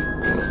now.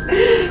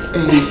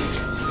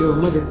 Your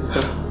Majesty,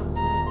 sir.